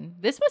Ryan.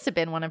 This must have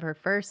been one of her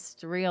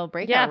first real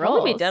breakout roles. Yeah,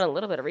 probably done a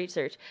little bit of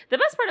research. The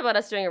best part about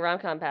us doing a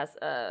rom-com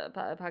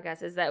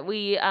podcast is that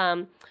we...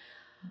 I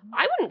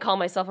wouldn't call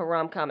myself a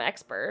rom-com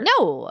expert.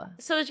 No.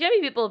 So there's going to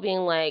be people being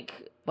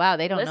like... Wow,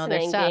 they don't know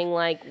their stuff. Being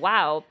like,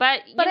 wow.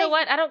 But you know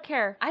what? I don't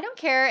care. I don't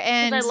care.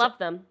 And I love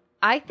them.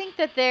 I think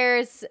that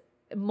there's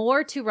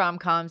more to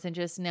rom-coms than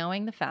just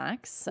knowing the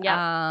facts.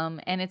 Yeah.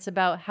 And it's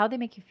about how they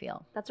make you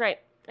feel. That's right.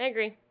 I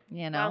agree.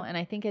 You know, and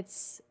I think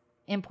it's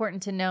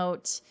important to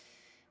note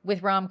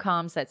with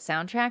rom-coms that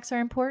soundtracks are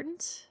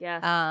important.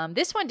 Yes.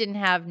 This one didn't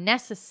have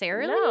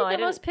necessarily the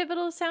most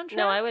pivotal soundtrack.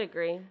 No, I would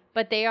agree.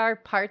 But they are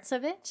parts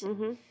of it.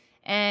 Mm-hmm.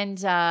 And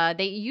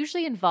they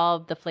usually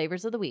involve the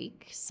flavors of the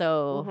week.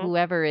 So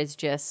whoever is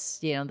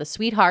just, the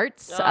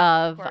sweethearts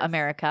of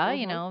America,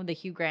 the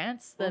Hugh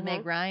Grants, the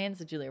Meg Ryans,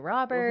 the Julia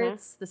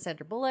Roberts, the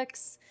Sandra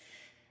Bullocks.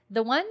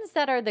 The ones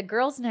that are the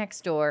girls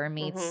next door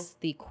meets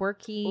the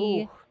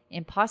quirky,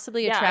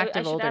 impossibly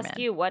attractive older men. I should ask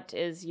you,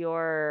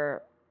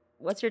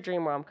 what's your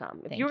dream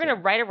rom-com? If you were going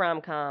to write a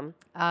rom-com.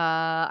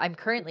 I'm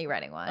currently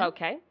writing one.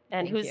 Okay.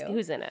 And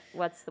who's in it?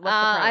 What's the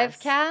premise? I've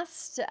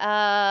cast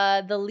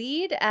the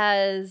lead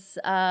as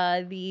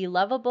the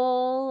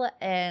lovable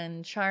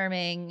and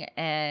charming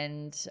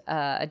and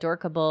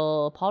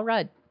adorable Paul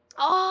Rudd.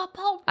 Oh,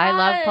 Paul Rudd. I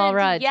love Paul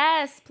Rudd.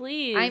 Yes,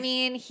 please. I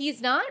mean,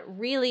 he's not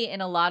really in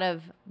a lot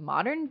of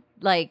modern,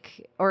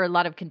 or a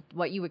lot of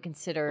what you would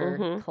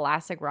consider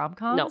classic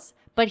rom-coms. No.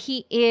 But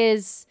he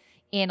is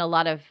in a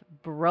lot of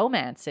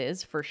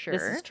bromances, for sure.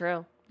 This is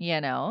true.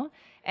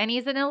 And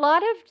he's in a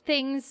lot of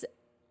things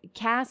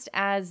cast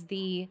as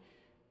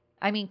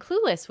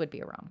Clueless would be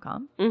a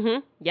rom-com. Mm-hmm.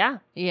 Yeah.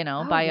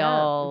 By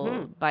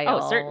all.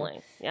 Oh,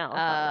 certainly.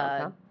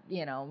 Yeah.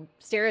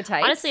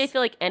 Stereotypes. Honestly, I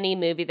feel like any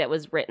movie that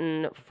was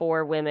written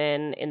for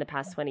women in the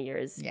past 20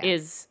 years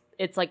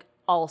it's like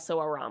also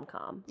a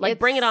rom-com. Like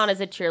Bring It On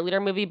is a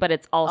cheerleader movie, but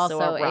it's also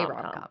a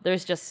rom-com.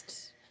 There's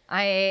just...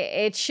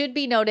 It should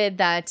be noted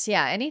that,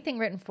 anything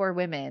written for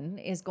women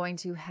is going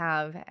to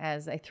have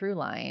as a through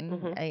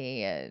line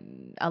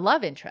a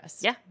love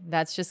interest. Yeah.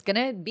 That's just going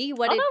to be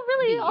what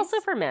really also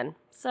for men.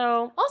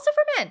 So also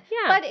for men.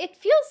 Yeah. But it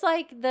feels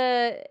like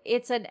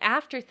it's an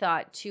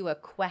afterthought to a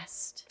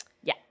quest.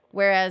 Yeah.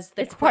 Whereas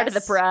it's part of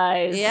the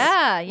prize.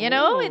 Yeah.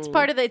 It's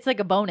part of it's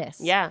like a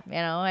bonus. Yeah.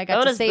 I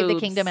got to save the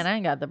kingdom and I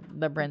got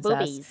the princess.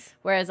 Boobies.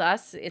 Whereas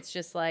us, it's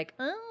just like,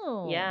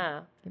 oh.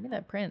 Yeah. Give me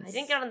that prince. I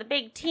didn't get on the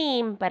big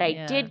team, but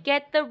I did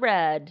get the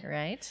Rudd.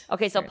 Right.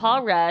 Okay, so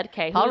Paul Rudd.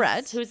 Okay, Paul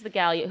Rudd. Who's the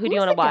gal? Who do you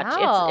want to watch?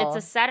 It's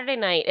a Saturday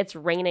night. It's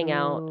raining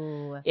out.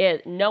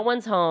 No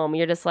one's home.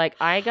 You're just like,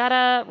 I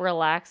gotta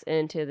relax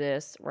into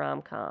this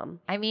rom-com.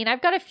 I mean,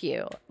 I've got a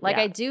few.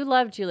 I do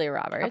love Julia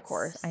Roberts. Of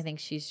course. I think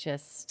she's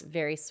just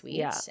very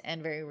sweet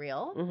and very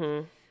real.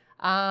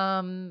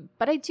 Mm-hmm.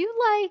 But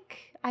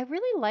I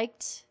really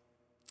liked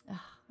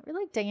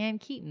Diane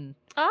Keaton.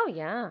 Oh,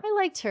 yeah. I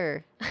liked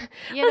her.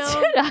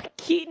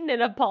 Keaton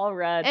and a Paul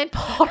Rudd. And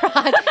Paul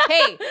Rudd.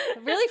 Hey,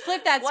 really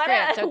flip that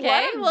script,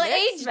 okay? We'll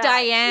age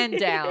Diane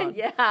down.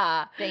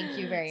 Yeah. Thank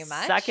you very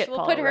much. Suck it, we'll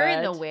Paul put her Rudd.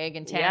 in the wig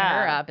and tan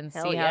her up and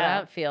see how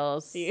that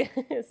feels. See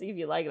if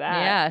you like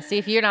that. Yeah. See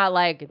if you're not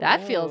like,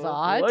 that feels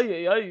odd.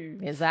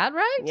 Is that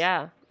right?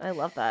 Yeah. I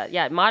love that.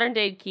 Yeah. Modern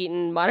day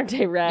Keaton, modern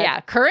day Red.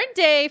 Yeah. Current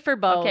day for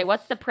both. Okay.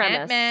 What's the premise?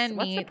 Ant-Man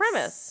what's meets, the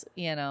premise?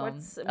 You know.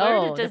 Does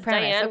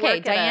Diane okay.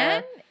 work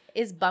Diane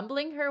is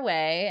bumbling her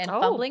way and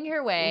fumbling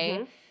her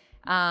way.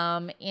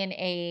 In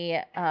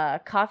a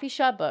coffee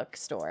shop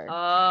bookstore.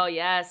 Oh,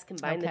 yes.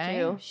 Combine the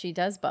two. She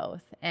does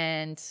both.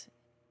 And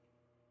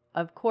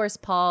of course,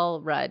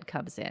 Paul Rudd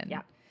comes in.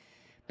 Yeah.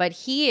 But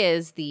he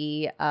is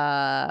the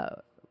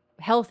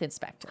health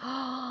inspector.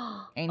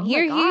 And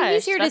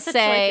he's here That's to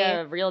say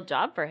like a real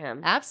job for him.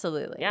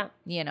 Absolutely. Yeah.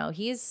 You know,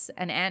 he's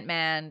an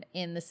Ant-Man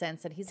in the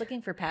sense that he's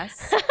looking for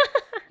pests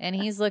and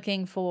he's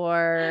looking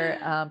for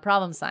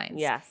problem signs.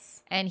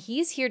 Yes. And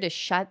he's here to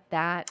shut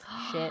that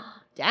shit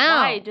down.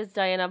 Why? Does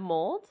Diane have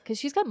mold? Because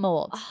she's got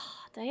mold. Oh,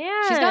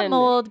 Diane. She's got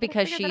mold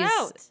because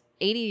she's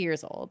 80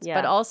 years old. Yeah.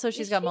 But also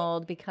she's got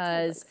mold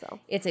because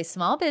it's a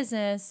small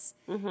business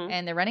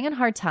and they're running on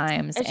hard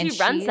times. And she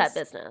runs that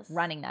business.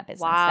 Running that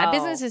business. Wow. That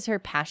business is her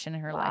passion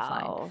and her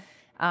lifeline.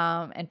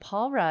 And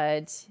Paul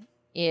Rudd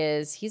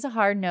he's a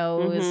hard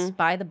nose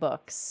by the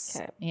books,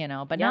 you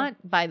know, but not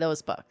by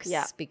those books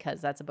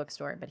because that's a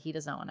bookstore, but he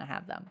does not want to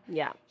have them.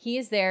 Yeah. He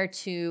is there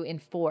to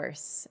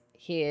enforce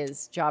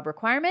his job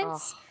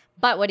requirements.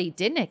 But what he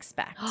didn't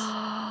expect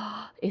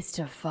is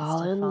to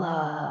fall in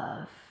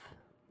love.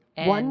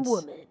 And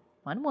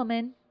one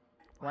woman,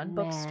 one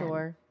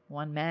bookstore,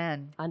 one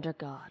man. Under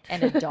God.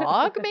 And a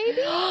dog,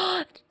 maybe?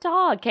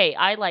 Dog. Okay,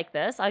 I like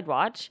this. I'd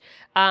watch.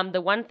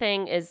 The one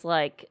thing is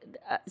like,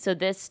 so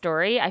this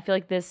story, I feel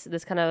like this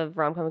kind of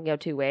rom-com can go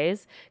two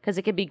ways because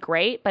it could be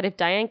great, but if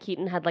Diane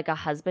Keaton had like a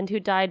husband who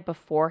died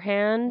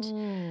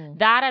beforehand,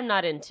 that I'm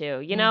not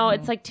into. You know,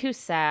 it's like too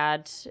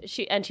sad.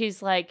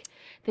 She's like,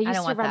 they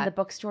used to run the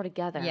bookstore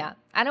together. Yeah.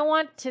 I don't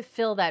want to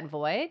fill that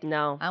void.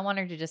 No. I want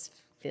her to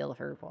just fill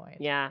her void.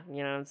 Yeah,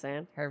 you know what I'm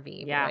saying? Her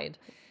void.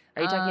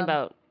 Are you talking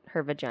about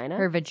her vagina?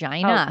 Her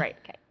vagina. Oh, great.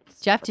 Okay.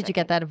 Jeff, did you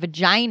get that?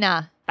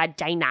 Vagina.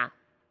 Vagina.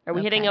 Are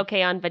we hitting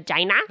okay on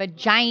vagina?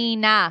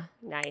 Vagina.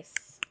 Nice.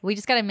 We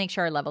just got to make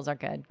sure our levels are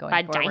good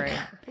going forward.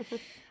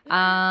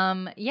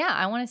 Yeah,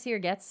 I want to see her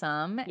get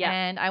some. Yeah.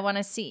 And I want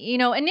to see, you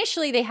know,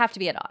 initially they have to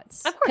be at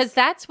odds. Of course. Because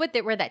that's where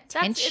that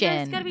tension.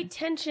 There's got to be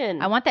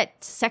tension. I want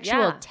that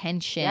sexual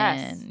tension.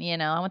 Yes. You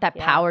know, I want that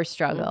power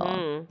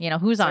struggle. You know,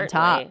 who's on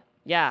top?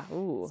 Yeah.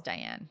 Ooh. It's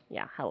Diane.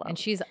 Yeah. Hello. And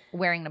she's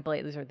wearing a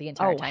blazer the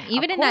entire time.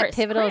 Even in that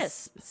pivotal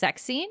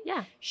sex scene,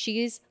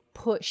 she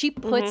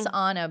puts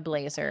on a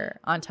blazer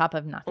on top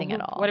of nothing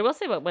at all. What I will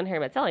say about When Harry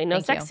Met Sally, no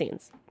sex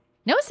scenes.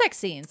 No sex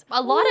scenes.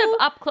 A lot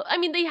of up close. I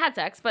mean, they had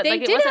sex, but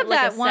like, it wasn't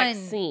like a sex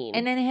scene.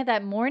 And then they had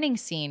that morning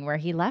scene where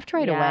he left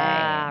right away.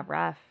 Yeah,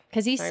 rough.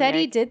 Because he said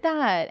he did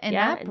that, and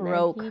that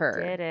broke her.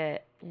 He did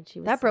it, and she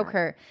was that broke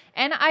her.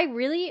 And I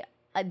really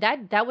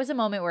that was a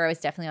moment where I was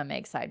definitely on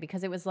Meg's side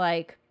because it was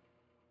like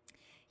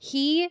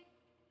he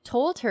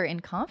told her in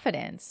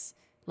confidence,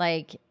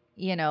 like,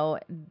 you know,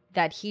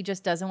 that he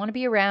just doesn't want to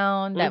be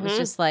around. That was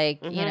just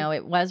like, you know,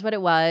 it was what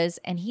it was.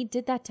 And he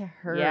did that to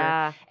her.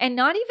 Yeah. And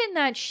not even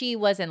that she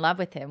was in love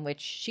with him,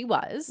 which she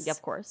was. Yeah,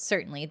 of course.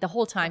 Certainly. The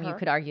whole time you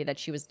could argue that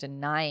she was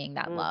denying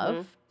that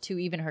love to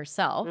even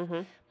herself.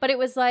 But it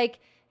was like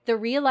the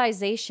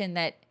realization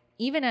that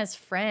even as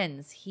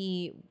friends,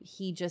 he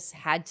just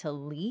had to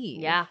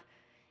leave. Yeah.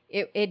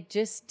 It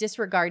just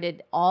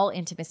disregarded all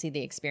intimacy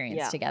they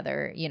experienced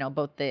together, you know,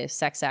 both the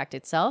sex act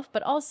itself,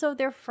 but also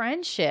their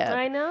friendship.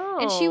 I know.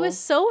 And she was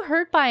so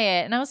hurt by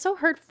it. And I was so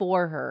hurt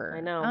for her.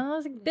 I know. I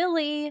was like,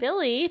 Billy.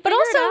 But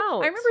also, I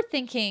remember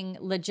thinking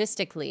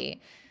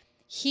logistically,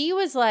 he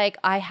was like,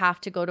 I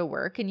have to go to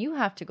work and you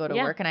have to go to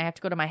work and I have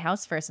to go to my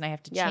house first and I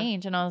have to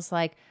change. And I was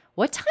like,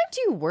 what time do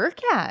you work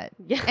at?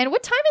 Yeah. And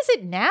what time is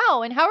it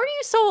now? And how are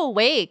you so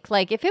awake?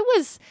 Like, if it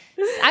was,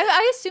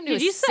 I assumed it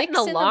was 6 in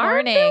the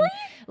morning. Really?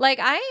 Like,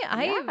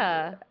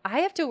 I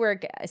have to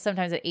work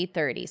sometimes at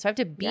 8:30. So I have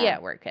to be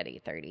at work at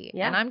 8:30.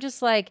 Yeah. And I'm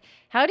just like,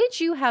 how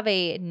did you have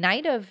a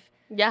night of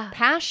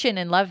passion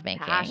and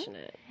lovemaking?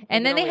 Passionate.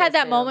 And then they had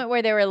that moment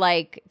where they were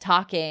like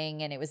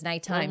talking and it was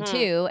nighttime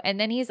too. And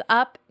then he's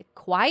up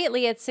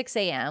quietly at 6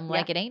 a.m.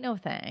 like it ain't no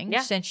thing.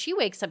 Yeah. And she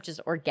wakes up just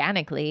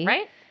organically.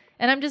 Right.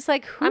 And I'm just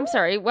like, I'm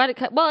sorry. What?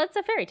 Well, it's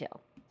a fairy tale.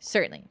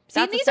 Certainly.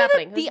 See, these are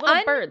the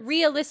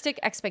unrealistic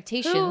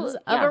expectations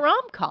of a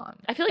rom-com.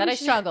 I feel like I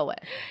struggle with.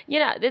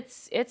 Yeah,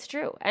 it's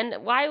true. And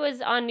why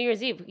was on New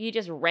Year's Eve? He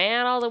just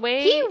ran all the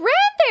way. He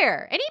ran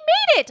there, and he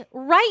made it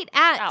right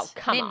at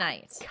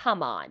midnight.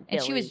 Come on,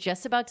 and she was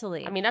just about to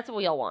leave. I mean, that's what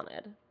we all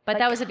wanted. But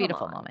that was a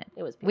beautiful moment.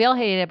 It was beautiful. We all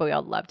hated it, but we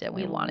all loved it.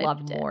 We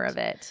wanted more of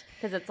it.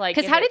 Because it's like...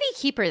 Because how did he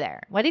keep her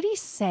there? What did he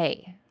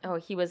say? Oh,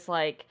 he was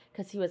like...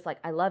 Because he was like,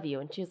 I love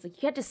you. And she was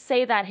like, you had to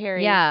say that,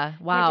 Harry. Yeah,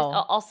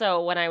 wow.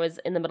 Also, when I was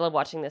in the middle of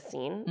watching this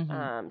scene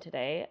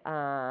today,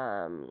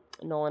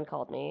 Nolan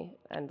called me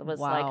and was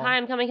like, hi,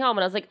 I'm coming home.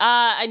 And I was like,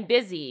 I'm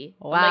busy.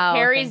 Wow, I'm like,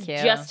 Harry's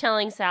just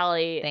telling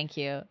Sally. Thank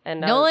you.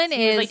 And Nolan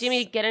is... like, do you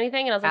need to get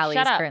anything? And I was like,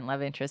 shut up. current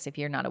love interest, if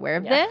you're not aware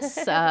of this.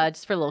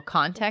 Just for a little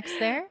context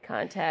there.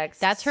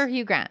 That's her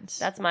Hugh Grant.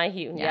 That's my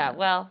Hugh. Yeah,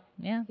 well,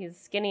 he's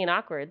skinny and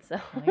awkward,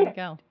 so. There you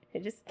go.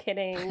 Just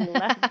kidding.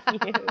 Love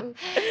you.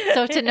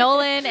 So to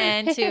Nolan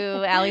and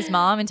to Allie's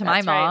mom and to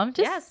my mom,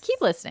 just keep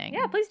listening.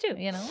 Yeah, please do.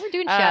 You know, we're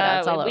doing shout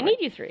outs all over. We need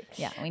you three.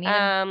 Yeah, we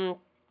need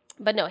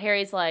But no,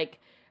 Harry's like,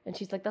 and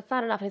she's like, that's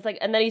not enough. And he's like,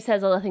 and then he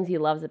says all the things he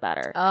loves about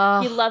her.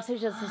 He loves how she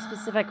does the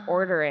specific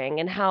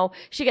ordering and how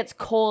she gets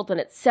cold when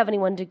it's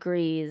 71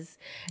 degrees.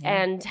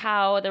 And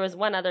how there was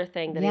one other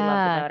thing that he loved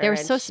about her. They were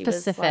so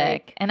specific.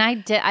 Like, and I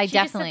definitely. She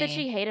just said that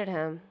she hated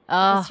him.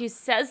 She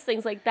says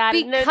things like that.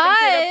 Because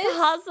it's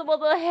impossible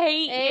to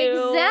hate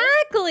you.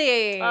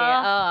 Exactly.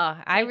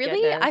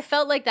 I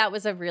felt like that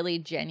was a really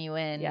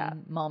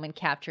genuine moment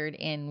captured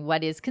in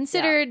what is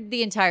considered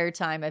the entire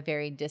time a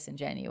very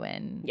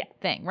disingenuous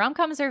thing.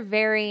 Rom-coms are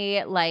very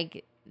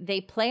like they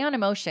play on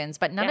emotions,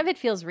 but none of it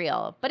feels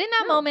real. But in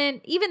that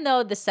moment, even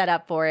though the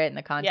setup for it and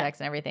the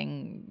context and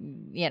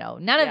everything, you know,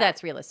 none of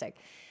that's realistic.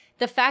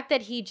 The fact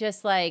that he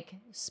just like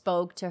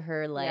spoke to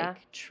her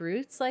like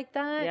truths like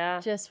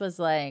that just was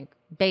like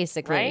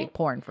basically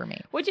porn for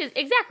me. Which is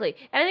exactly.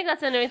 And I think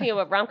that's another thing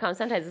about rom-coms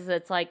sometimes is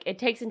it's like it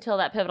takes until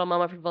that pivotal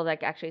moment for people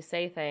that actually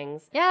say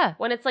things. Yeah.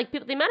 When it's like the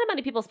amount of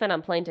money people spend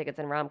on plane tickets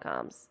in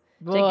rom-coms.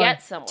 To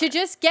get somewhere. To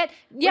just get...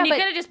 Yeah, you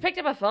could have just picked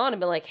up a phone and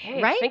been like,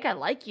 hey, I think I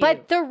like you.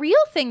 But the real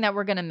thing that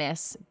we're going to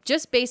miss,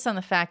 just based on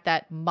the fact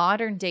that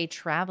modern day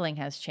traveling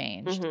has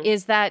changed,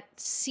 is that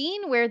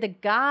scene where the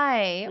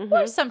guy,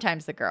 or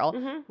sometimes the girl,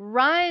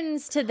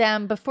 runs to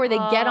them before they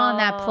get on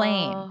that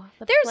plane.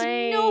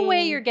 There's no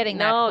way you're getting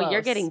that close. No,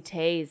 you're getting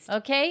tased.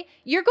 Okay?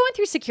 You're going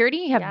through security.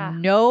 You have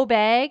no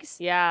bags.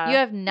 Yeah. You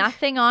have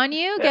nothing on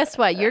you. Guess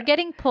what? You're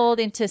getting pulled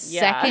into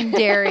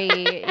secondary,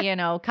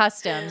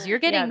 customs. You're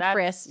getting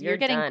frisked. You're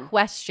getting done.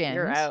 Questioned.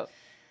 You're out.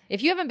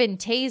 If you haven't been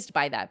tased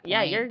by that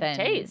point, you're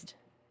tased.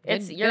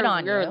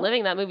 You're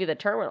living that movie, The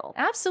Terminal.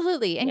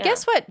 Absolutely. And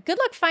guess what? Good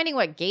luck finding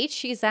what gate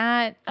she's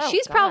at.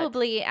 She's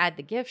probably at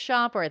the gift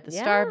shop or at the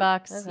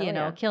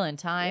Starbucks, killing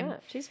time. Yeah,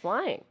 she's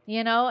flying.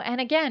 And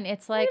again,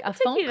 it's like a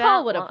phone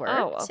call would have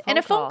worked. And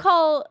a phone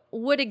call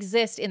would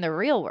exist in the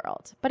real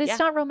world, but it's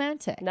not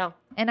romantic. No.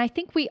 And I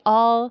think we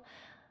all...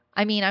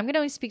 I mean, I'm going to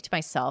only speak to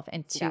myself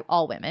and to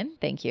all women.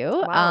 Thank you.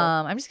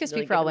 Wow. I'm just going to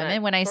speak for all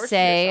women when I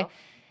say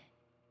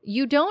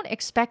you don't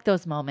expect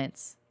those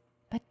moments,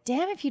 but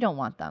damn if you don't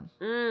want them.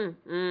 Damn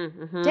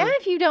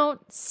if you don't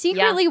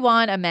secretly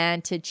want a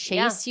man to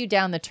chase you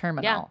down the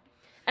terminal. Yeah.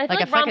 I feel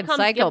like a fucking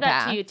psychopath. Give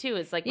that to you too.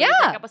 It's like when you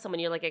break up with someone,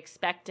 you're like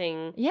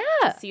expecting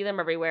to see them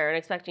everywhere and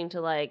expecting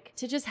to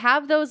just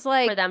have those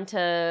for them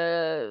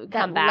to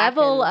come back.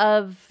 Level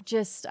of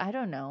just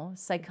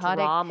psychotic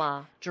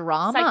drama.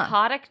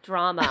 Psychotic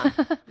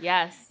drama.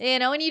 Yes.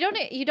 And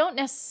you don't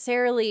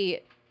necessarily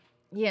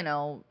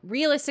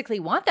realistically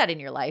want that in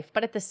your life,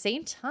 but at the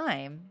same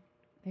time,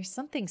 there's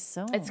something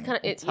so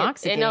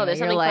intoxicating. There's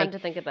something fun to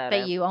think about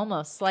that you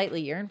almost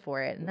slightly yearn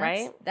for it,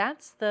 and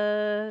that's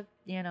the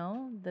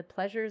the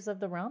pleasures of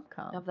the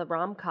rom-com. The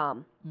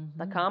rom-com.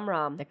 The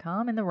com-rom. The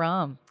com and the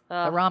rom.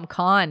 The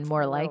rom-con,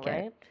 more like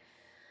it.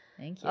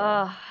 Thank you.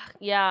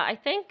 I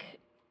think...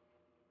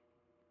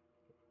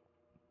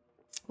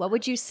 What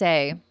would you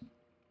say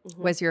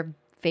was your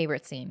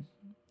favorite scene?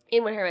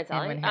 In When Harry Met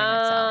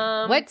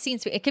Sally? What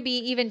scenes? It could be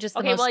even just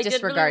the most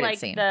disregarded really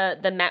scene.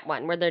 The Met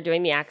one where they're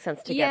doing the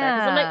accents together.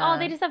 Because I'm like,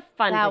 they just have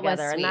fun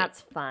together, and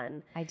that's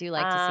fun. I do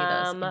like to see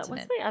those intimate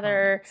what's the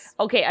other? moments.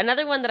 Okay,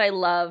 another one that I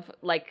love,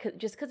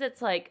 just because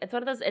it's it's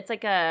one of those. It's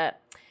like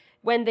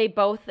when they've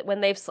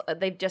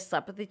just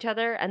slept with each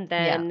other, and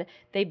then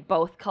they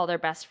both call their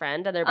best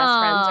friend, and their best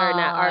friends are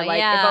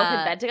they're both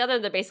in bed together.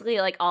 And they're basically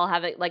all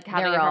having a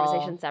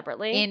conversation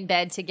separately in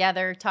bed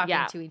together, talking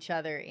to each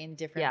other in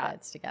different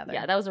beds together.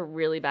 Yeah, that was a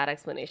really bad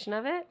explanation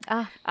of it.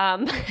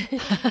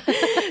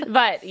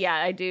 But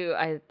I do.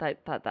 I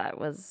thought that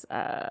was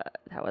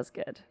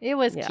good. It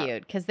was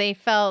cute because they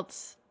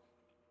felt.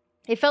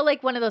 It felt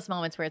like one of those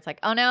moments where it's like,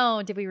 oh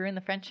no, did we ruin the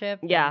friendship?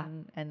 Yeah.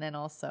 And then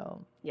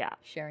also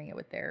sharing it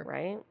with their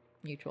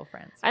mutual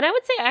friends. And I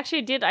would say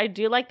I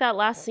do like that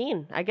last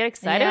scene. I get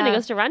excited when he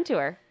goes to run to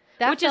her.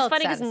 Which is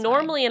funny because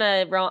normally in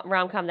a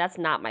rom-com, that's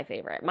not my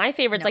favorite. My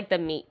favorite's the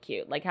meet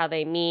cute, how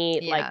they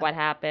meet, what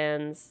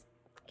happens.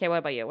 Okay, what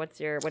about you?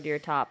 What are your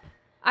top?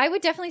 I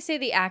would definitely say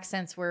the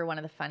accents were one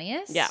of the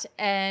funniest. Yeah.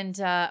 And,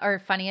 or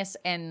funniest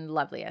and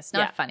loveliest.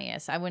 Not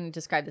funniest. I wouldn't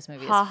describe this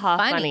movie Ha as ha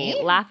funny.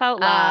 Laugh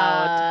out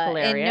loud.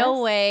 Hilarious. In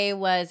no way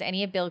was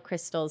any of Bill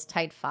Crystal's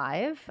tight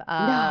five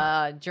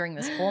during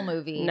this whole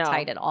movie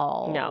tight at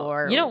all. No.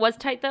 Or, you know what was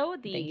tight though?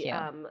 The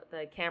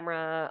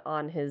camera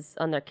on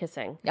their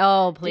kissing.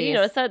 Oh, please. Did you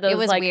notice that? Those, it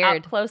was like, weird.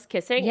 up close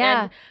kissing.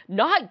 Yeah. And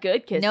not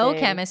good kissing. No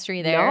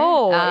chemistry there.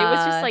 No.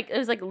 It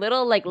was like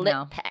little like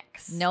lip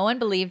pecks. No one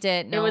believed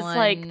it. It was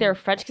like they're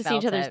French kissing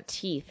each other's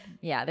teeth.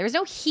 Yeah, there was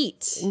no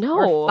heat,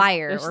 or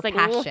fire, or like,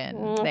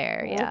 passion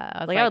there. Yeah,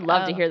 I would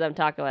love to hear them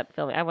talk about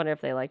filming. I wonder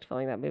if they liked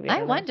filming that movie.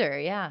 I wonder.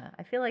 Yeah,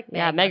 I feel like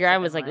Meg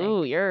Ryan was like,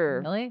 "Ooh,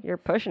 you're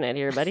pushing it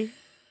here, buddy."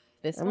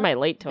 I'm in my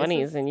late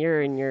 20s, and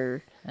you're in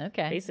your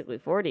basically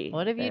 40.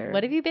 What have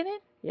you been in?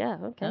 Yeah.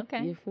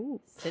 Okay.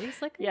 City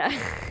Slickers. Yeah.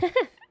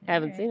 I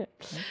haven't seen it.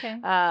 Okay.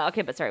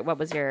 Okay, but sorry. What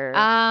was your?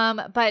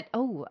 But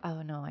no,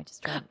 I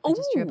just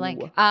drew a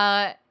blank.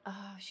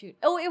 Oh shoot.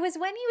 Oh, it was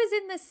when he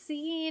was in the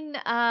scene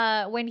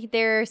when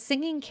they're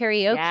singing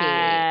karaoke.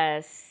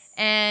 Yes.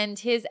 And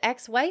his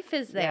ex-wife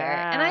is there,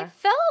 and I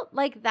felt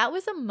like that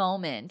was a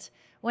moment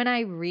when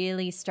I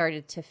really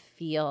started to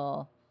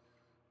feel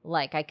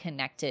like I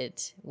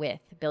connected with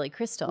Billy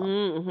Crystal.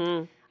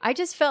 Mm-hmm. I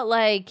just felt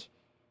like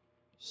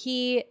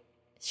he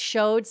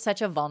showed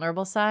such a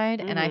vulnerable side,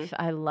 and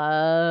I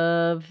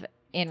love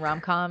in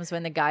rom-coms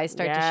when the guys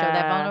start to show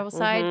that vulnerable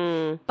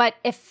side. But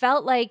it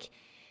felt like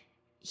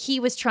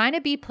he was trying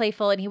to be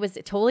playful, and he was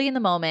totally in the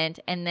moment,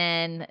 and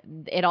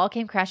then it all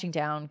came crashing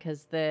down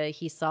because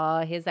he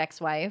saw his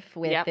ex-wife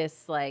with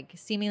this like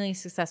seemingly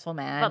successful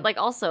man, but like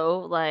also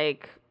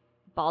like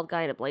bald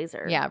guy in a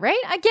blazer. Yeah,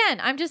 right?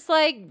 Again, I'm just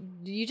like,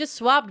 you just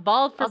swapped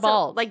bald for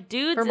bald. Like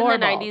dudes in the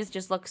 90s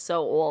just look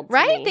so old.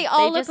 Right? They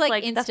all look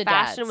like Insta the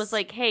fashion was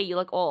like, hey, you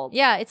look old.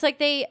 Yeah, it's like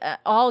they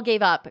all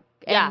gave up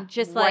and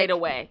just like right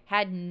away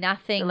had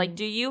nothing. They're like,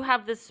 do you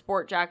have this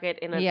sport jacket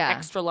in an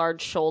extra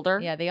large shoulder?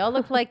 Yeah, they all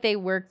look like they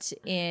worked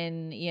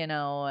in,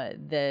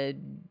 the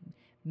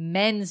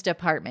men's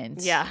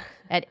department. Yeah.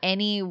 At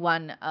any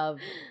one of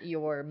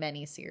your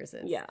many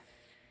Searses. Yeah.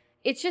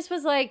 It just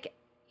was like,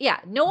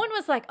 no one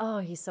was like, oh,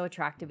 he's so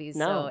attractive, he's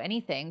so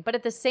anything. But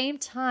at the same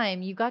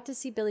time, you got to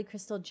see Billy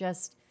Crystal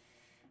just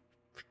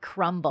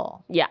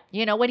crumble. Yeah.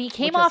 When he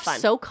came off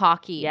so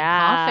cocky and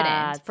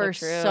confident for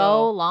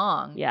so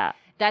long. Yeah.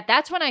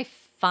 That's when I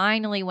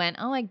finally went,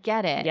 oh, I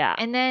get it. Yeah.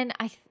 And then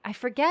I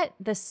forget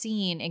the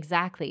scene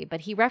exactly,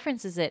 but he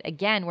references it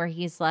again where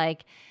he's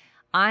like,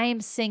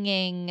 I'm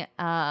singing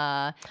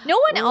no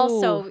one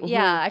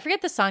I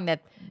forget the song that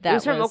it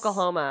was from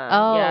Oklahoma.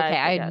 Oh,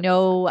 okay.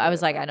 I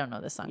was like, I don't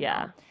know this song.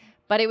 Yeah. Now.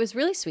 But it was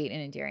really sweet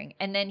and endearing.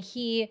 And then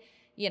he,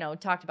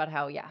 talked about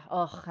how,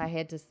 I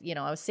had to,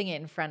 I was singing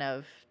it in front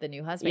of the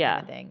new husband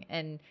kind of thing.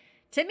 And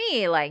to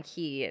me, like,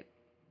 he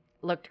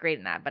looked great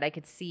in that, but I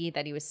could see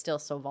that he was still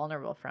so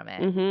vulnerable from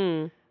it.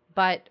 Mm-hmm.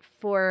 But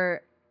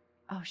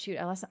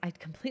I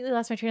completely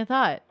lost my train of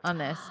thought on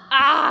this.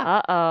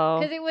 Uh-oh.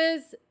 Because it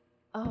was,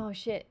 oh,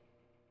 shit.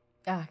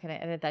 Can I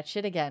edit that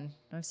shit again?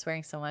 I'm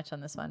swearing so much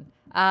on this one.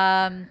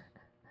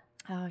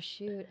 Oh,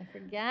 shoot. I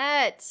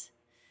forget.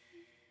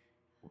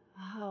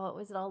 Oh, what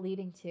was it all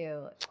leading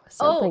to?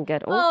 Something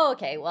good. Oh,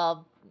 okay.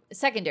 Well,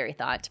 secondary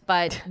thought.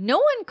 But no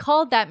one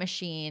called that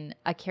machine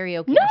a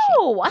karaoke machine.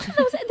 No.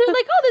 They're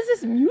like, oh, there's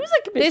this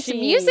music machine. This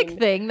music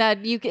thing that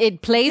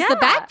it plays the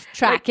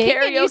backtracking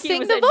and you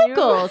sing the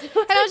vocals.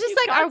 And I was just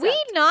like, are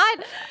we not...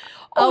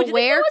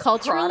 aware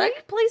culturally?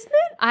 Product placement?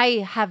 I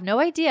have no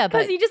idea,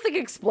 but he just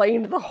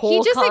explained the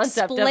whole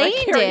concept of a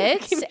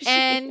karaoke machine.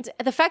 And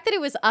the fact that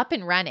it was up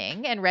and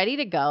running and ready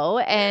to go,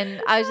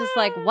 and I was just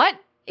like, what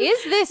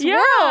is this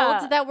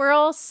world that we're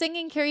all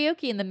singing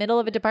karaoke in the middle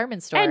of a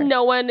department store? And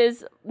no one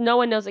knows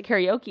what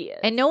karaoke is.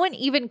 And no one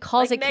even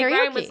calls it karaoke. Meg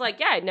Ryan was like,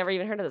 I'd never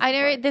even heard of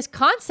this. This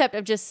concept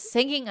of just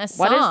singing a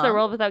song. What is the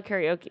world without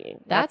karaoke?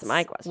 That's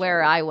my question.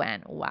 Where I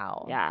went,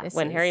 wow. Yeah,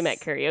 when Harry met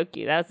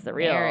karaoke, that's the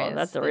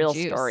real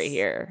story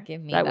here.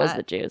 Give me that was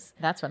the juice.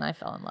 That's when I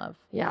fell in love.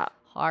 Yeah.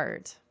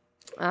 Hard.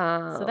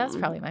 So that's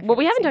probably my favorite. What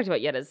we haven't talked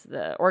about yet is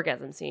the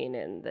orgasm scene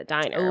in the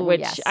diner,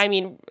 which I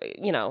mean,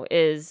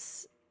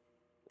 is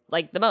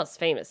like the most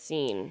famous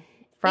scene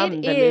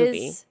from the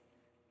movie.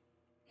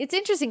 It's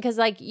interesting because,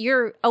 like,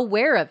 you're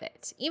aware of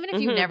it, even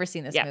if you've never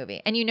seen this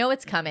movie. And you know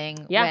it's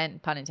coming when,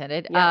 pun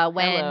intended,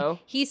 when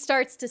he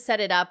starts to set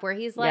it up where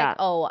he's like,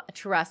 oh,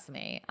 trust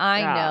me,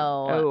 I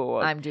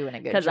know I'm doing a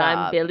good job. Because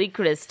I'm Billy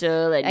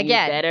Crystal and you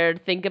better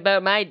think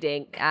about my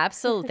dink.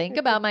 Absolutely. Think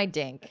about my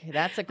dink.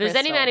 That's a Crystal. If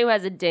there's any man who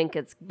has a dink,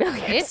 it's Billy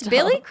Crystal. It's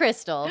Billy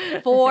Crystal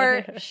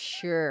for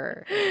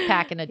sure.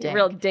 Packing a dink.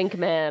 Real dink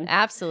man.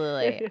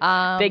 Absolutely.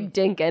 Big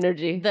dink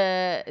energy.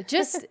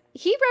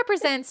 He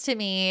represents to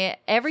me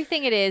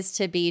everything it is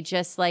to be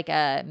just like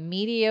a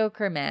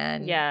mediocre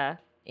man. Yeah.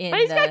 But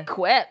he's got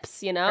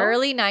quips,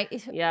 Early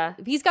night. Yeah.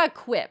 He's got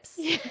quips.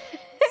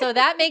 So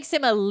that makes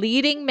him a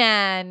leading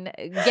man,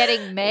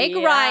 getting Meg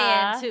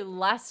Ryan to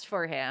lust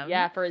for him.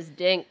 Yeah, for his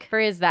dink.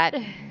 For that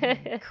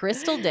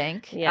crystal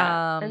dink.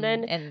 Yeah.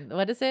 And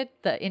what is it?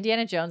 The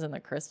Indiana Jones and the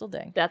crystal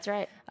dink. That's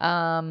right.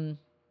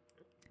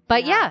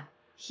 But yeah,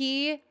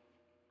 he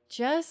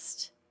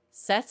just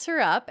sets her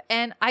up.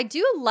 And I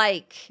do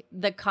like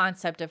the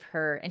concept of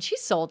her. And she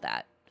sold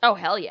that. Oh,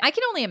 hell yeah. I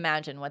can only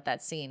imagine what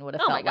that scene would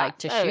have felt like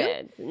to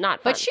shoot.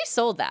 Not fun. But she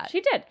sold that.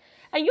 She did.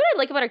 And you know what I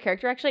like about her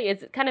character, actually,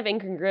 is kind of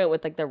incongruent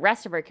with, like, the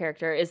rest of her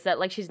character, is that,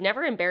 like, she's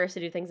never embarrassed to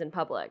do things in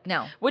public.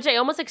 No. Which I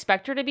almost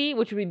expect her to be,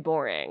 which would be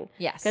boring.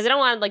 Yes. Because I don't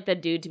want, like, the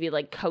dude to be,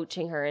 like,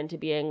 coaching her into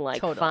being,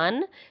 like,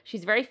 fun.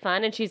 She's very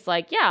fun, and she's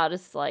like, yeah, I'll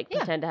just, like,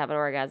 pretend to have an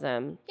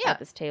orgasm at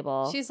this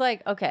table. She's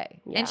like, okay.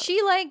 Yeah. And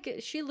she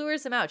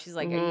lures him out. She's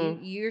like,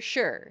 you're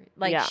sure?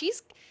 Like,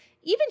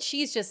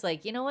 she's just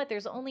like, you know what?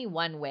 There's only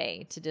one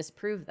way to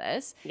disprove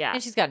this. Yeah.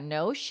 And she's got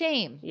no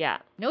shame. Yeah.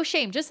 No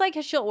shame. Just like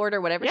she'll order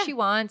whatever she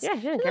wants. Yeah,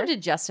 she doesn't care to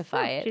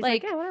justify it. She's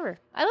like, yeah, whatever.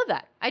 I love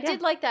that. I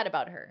did like that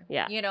about her.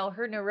 Yeah. You know,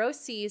 her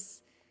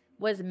neuroses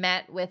was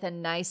met with a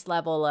nice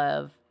level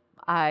of,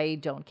 I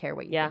don't care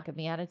what you think of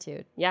me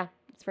attitude. Yeah.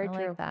 It's very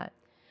true. Like that.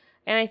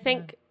 And I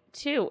think,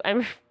 too,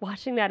 I'm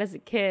watching that as a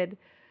kid.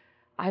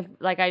 I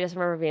just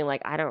remember being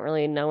like, I don't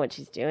really know what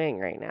she's doing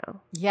right now.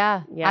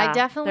 Yeah. I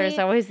definitely. There's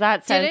always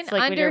that sense,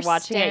 like when you're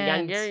watching it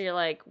younger, you're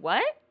like,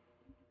 what?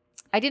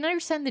 I didn't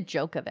understand the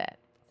joke of it.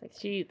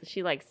 It's like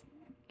she likes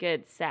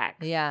good sex.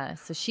 Yeah.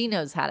 So she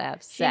knows how to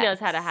have sex. She knows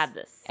how to have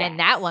this sex. And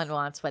that one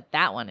wants what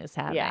that one is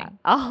having. Yeah.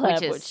 I'll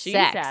have what she's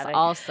having.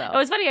 Also. It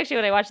was funny actually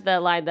when I watched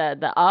the line,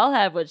 the I'll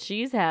have what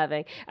she's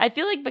having. I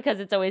feel like because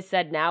it's always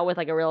said now with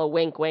like a real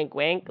wink, wink,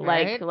 wink.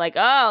 Right? Like,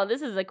 oh,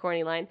 this is a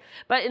corny line.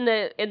 But in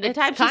the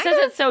time she says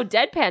it so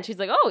deadpan, she's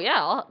like, oh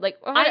yeah.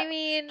 I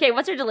mean. Okay,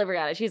 what's her delivery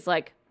on it? She's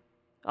like,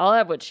 I'll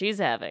have what she's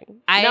having.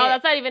 No,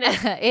 that's not even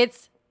it.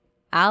 It's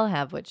I'll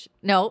have what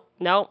no.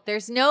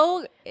 There's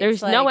no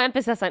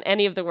emphasis on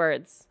any of the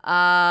words.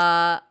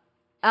 I'll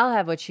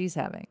have what she's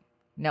having.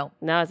 No,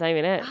 it's not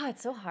even it. Oh,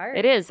 it's so hard.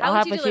 It is. How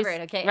would you deliver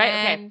it? Okay, right.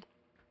 And okay,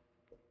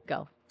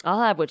 go. I'll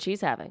have what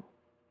she's having.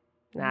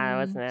 Nah,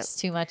 wasn't it? It's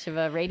too much of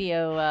a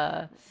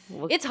radio.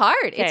 It's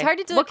hard. Okay. It's hard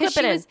to do it because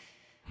she was.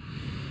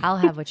 I'll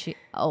have what she.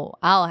 Oh,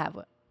 I'll have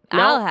what.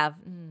 I'll have.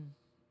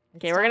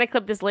 Okay, we're going to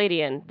clip this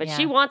lady in, but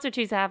she wants what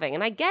she's having.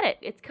 And I get it.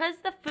 It's because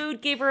the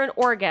food gave her an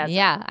orgasm.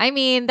 Yeah. I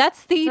mean,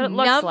 that's the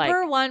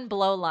number one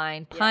blow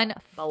line. Pun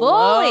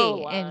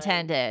fully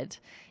intended.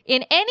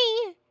 In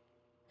any,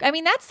 I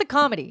mean, that's the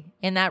comedy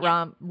in that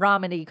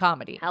romedy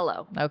comedy.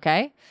 Hello.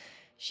 Okay.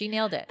 She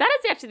nailed it. That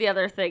is actually the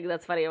other thing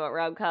that's funny about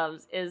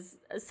rom-coms is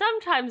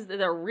sometimes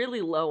they're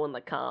really low on the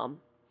com.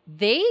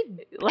 They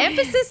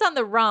emphasis on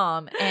the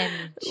rom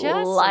and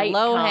just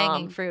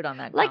low-hanging fruit on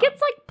that. Like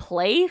it's like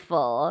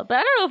playful, but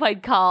I don't know if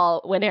I'd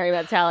call When Harry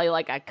Met Sally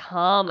like a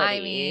comedy. I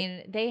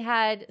mean, they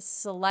had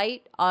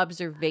slight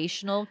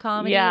observational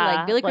comedy,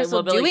 like Billy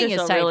Crystal doing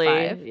his type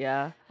 5.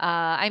 Yeah.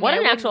 I mean, what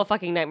an actual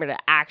fucking nightmare to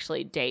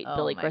actually date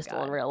Billy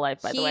Crystal in real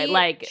life. By the way,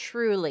 like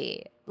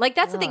truly, like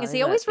that's the thing is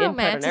they always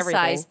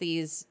romanticize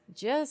these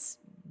just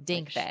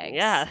dink bags.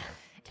 Yeah.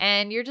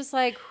 And you're just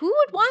like, who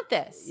would want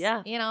this?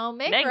 Yeah. You know,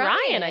 Meg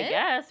Ryan, I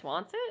guess,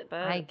 wants it,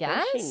 but I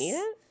guess. Does she need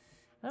it?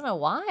 I don't know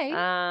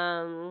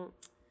why.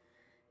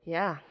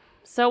 Yeah.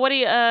 So what do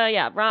you,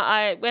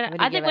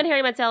 I think When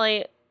Harry Met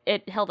Sally,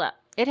 it held up.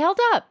 It held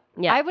up.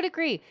 Yeah. I would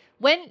agree.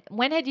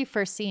 When had you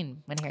first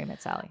seen When Harry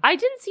Met Sally? I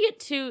didn't see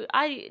it too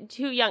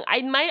young.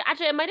 I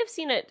might have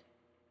seen it.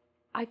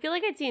 I feel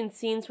like I'd seen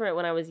scenes from it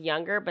when I was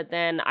younger, but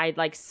then I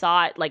like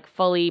saw it like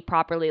fully,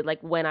 properly,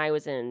 like when I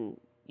was in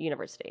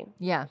university.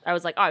 Yeah. I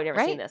was like, oh, I've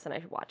never seen this and I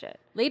should watch it.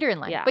 Later in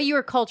life. Yeah. But you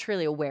were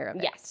culturally aware of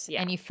it. Yes.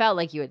 Yeah. And you felt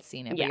like you had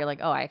seen it, but you're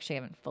like, oh, I actually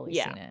haven't fully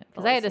seen it.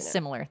 Because I had a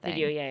similar thing. Did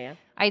you? Yeah.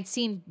 I'd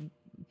seen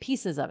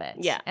pieces of it.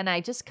 Yeah. And I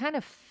just kind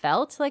of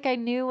felt like I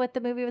knew what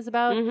the movie was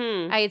about.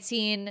 Mm-hmm. I had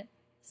seen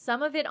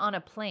some of it on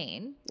a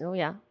plane. Oh,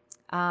 yeah.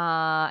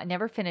 I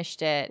never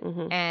finished it.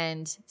 Mm-hmm.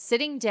 And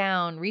sitting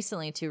down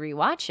recently to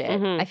rewatch it,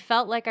 mm-hmm. I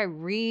felt like I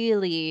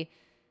really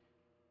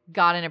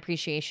got an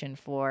appreciation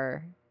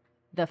for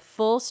the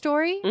full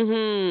story,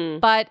 mm-hmm.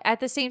 but at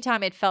the same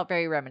time, it felt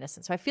very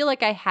reminiscent. So I feel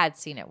like I had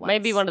seen it once.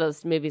 Maybe one of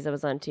those movies that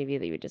was on TV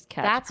that you would just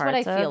catch. That's what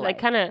I feel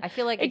like. I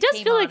feel like it does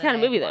feel like kind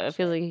of movie though. It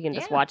feels like you can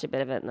just watch a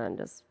bit of it and then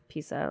just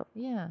peace out.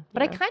 Yeah,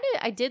 but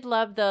I did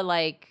love the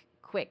like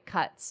quick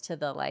cuts to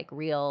the like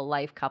real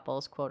life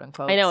couples, quote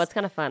unquote. I know, it's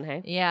kind of fun,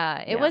 hey?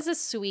 Yeah, it was a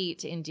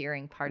sweet,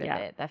 endearing part of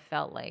it that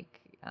felt like,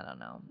 I don't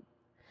know.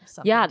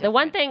 Yeah,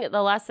 different.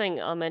 The last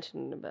thing I'll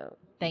mention about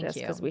this,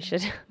 because we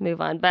should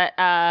move on, but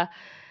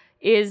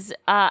is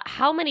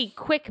how many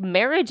quick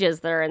marriages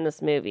there are in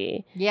this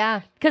movie.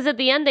 Yeah. Because at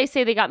the end, they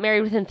say they got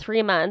married within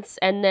 3 months,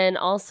 and then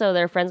also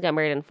their friends got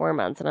married in 4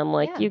 months. And I'm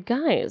like, you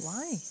guys,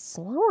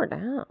 slow her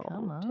down.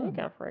 Come on. Take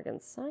a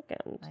friggin'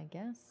 second. I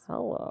guess.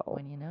 Hello.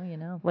 When you know, you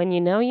know. When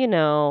you know, you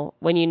know.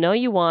 When you know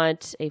you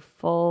want a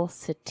full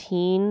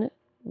sateen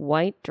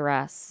white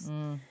dress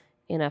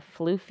in a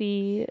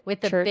floofy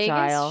with the church biggest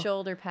aisle.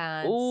 Shoulder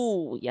pads.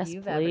 Ooh, yes,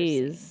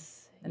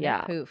 please. And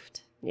they're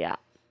poofed. Yeah.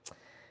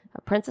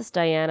 A Princess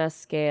Diana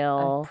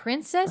scale. A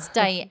Princess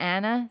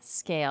Diana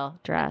scale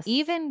dress.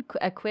 Even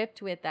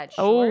equipped with that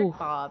short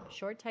bob,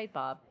 short tight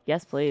bob.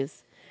 Yes,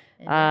 please.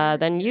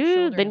 Then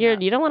you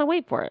don't want to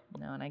wait for it.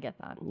 No, and I get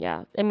that.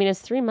 Yeah. I mean, is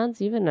 3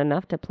 months even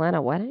enough to plan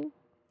a wedding?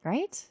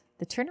 Right?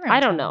 The turnaround. I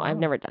don't know. I've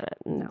never done it.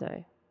 No.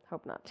 I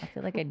hope not. I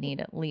feel like I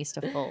need at least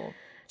a full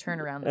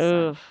turnaround this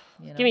time.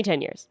 You know? Give me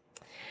 10 years.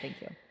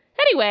 Thank you.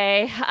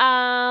 Anyway,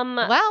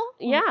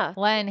 yeah.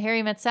 When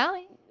Harry Met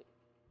Sally.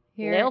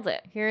 Nailed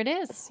it. Here it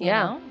is. You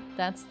know?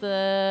 That's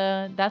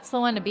the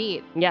one to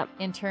beat. Yeah.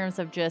 In terms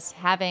of just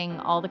having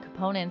all the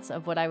components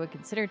of what I would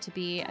consider to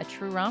be a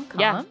true rom-com.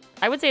 Yeah.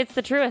 I would say it's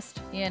the truest.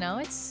 You know,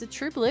 it's a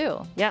true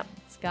blue. Yeah.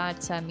 It's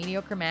got a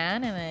mediocre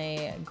man and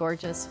a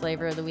gorgeous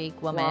flavor of the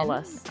week woman.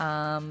 Flawless.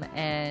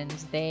 And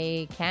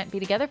they can't be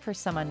together for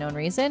some unknown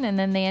reason, and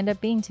then they end up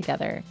being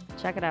together.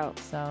 Check it out.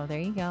 So there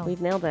you go.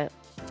 We've nailed it.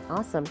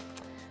 Awesome.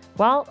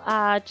 Well,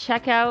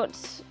 check out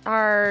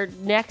our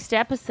next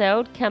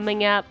episode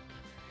coming up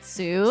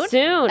soon.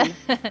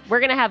 We're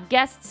going to have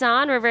guests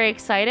on. We're very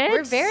excited.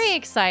 We're very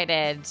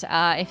excited.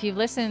 If you've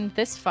listened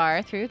this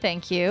far through,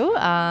 thank you.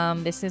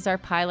 This is our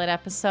pilot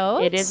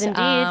episode. It is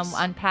indeed.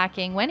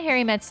 Unpacking When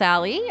Harry Met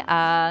Sally.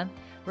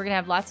 We're going to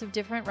have lots of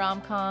different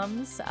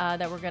rom-coms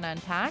that we're going to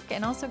unpack,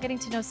 and also getting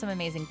to know some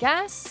amazing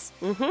guests.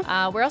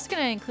 Mm-hmm. We're also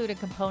going to include a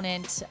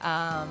component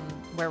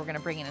where we're going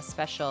to bring in a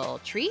special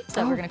treat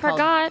that we're going to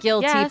call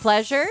Guilty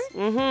Pleasure.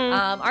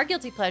 Mm-hmm. Our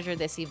Guilty Pleasure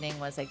this evening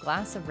was a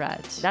glass of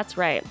red. That's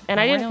right.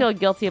 And I didn't feel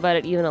guilty about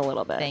it even a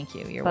little bit. Thank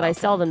you. You're welcome. I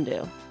seldom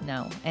do.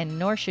 No, and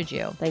nor should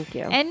you. Thank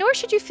you. And nor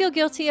should you feel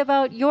guilty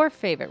about your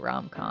favorite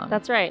rom-com.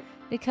 That's right.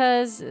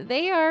 Because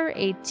they are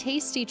a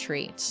tasty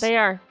treat. They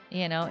are.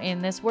 You know,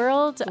 in this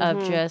world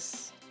of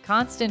just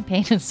constant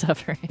pain and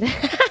suffering.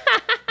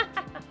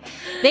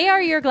 They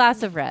are your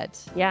glass of red.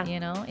 Yeah. You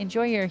know,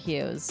 enjoy your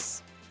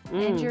hues.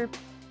 And your,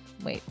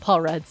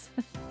 Paul Rudds.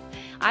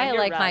 I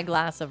like my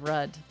glass of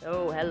red.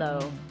 Oh,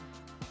 hello.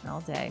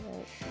 All day.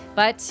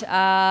 But,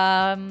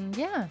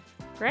 yeah.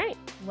 Great.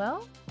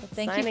 Well,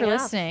 thank you for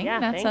listening.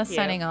 Yeah, that's us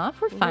signing off.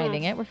 We're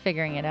finding it. We're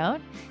figuring it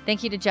out.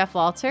 Thank you to Jeff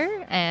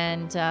Walter.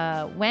 And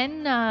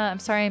I'm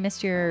sorry I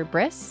missed your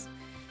bris.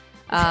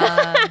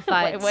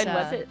 But when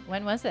was it?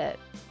 When was it?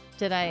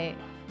 Did I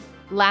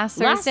last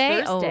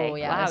Thursday? Oh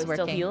yeah, I was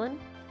working. Still healing?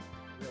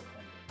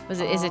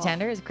 Was it? Is it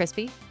tender? Is it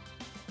crispy?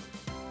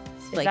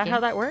 Is that how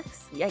that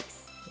works?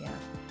 Yikes!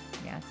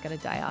 Yeah, it's gonna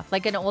die off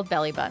like an old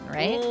belly button,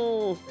 right?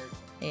 Ooh.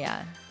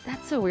 Yeah.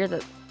 That's so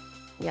weird.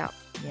 Yeah.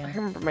 I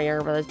remember my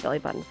younger brother's belly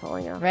button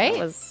falling off.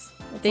 Right?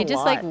 They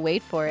just like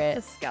wait for it.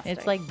 It's disgusting.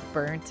 It's like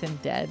burnt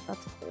and dead.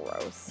 That's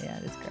gross. Yeah,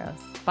 it is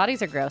gross.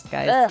 Bodies are gross,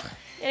 guys. Ugh.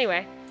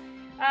 Anyway.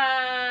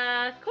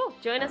 Cool.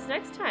 Join us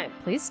next time.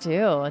 Please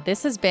do.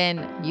 This has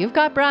been You've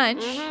Got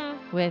Brunch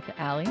with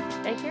Allie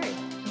and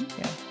Carrie.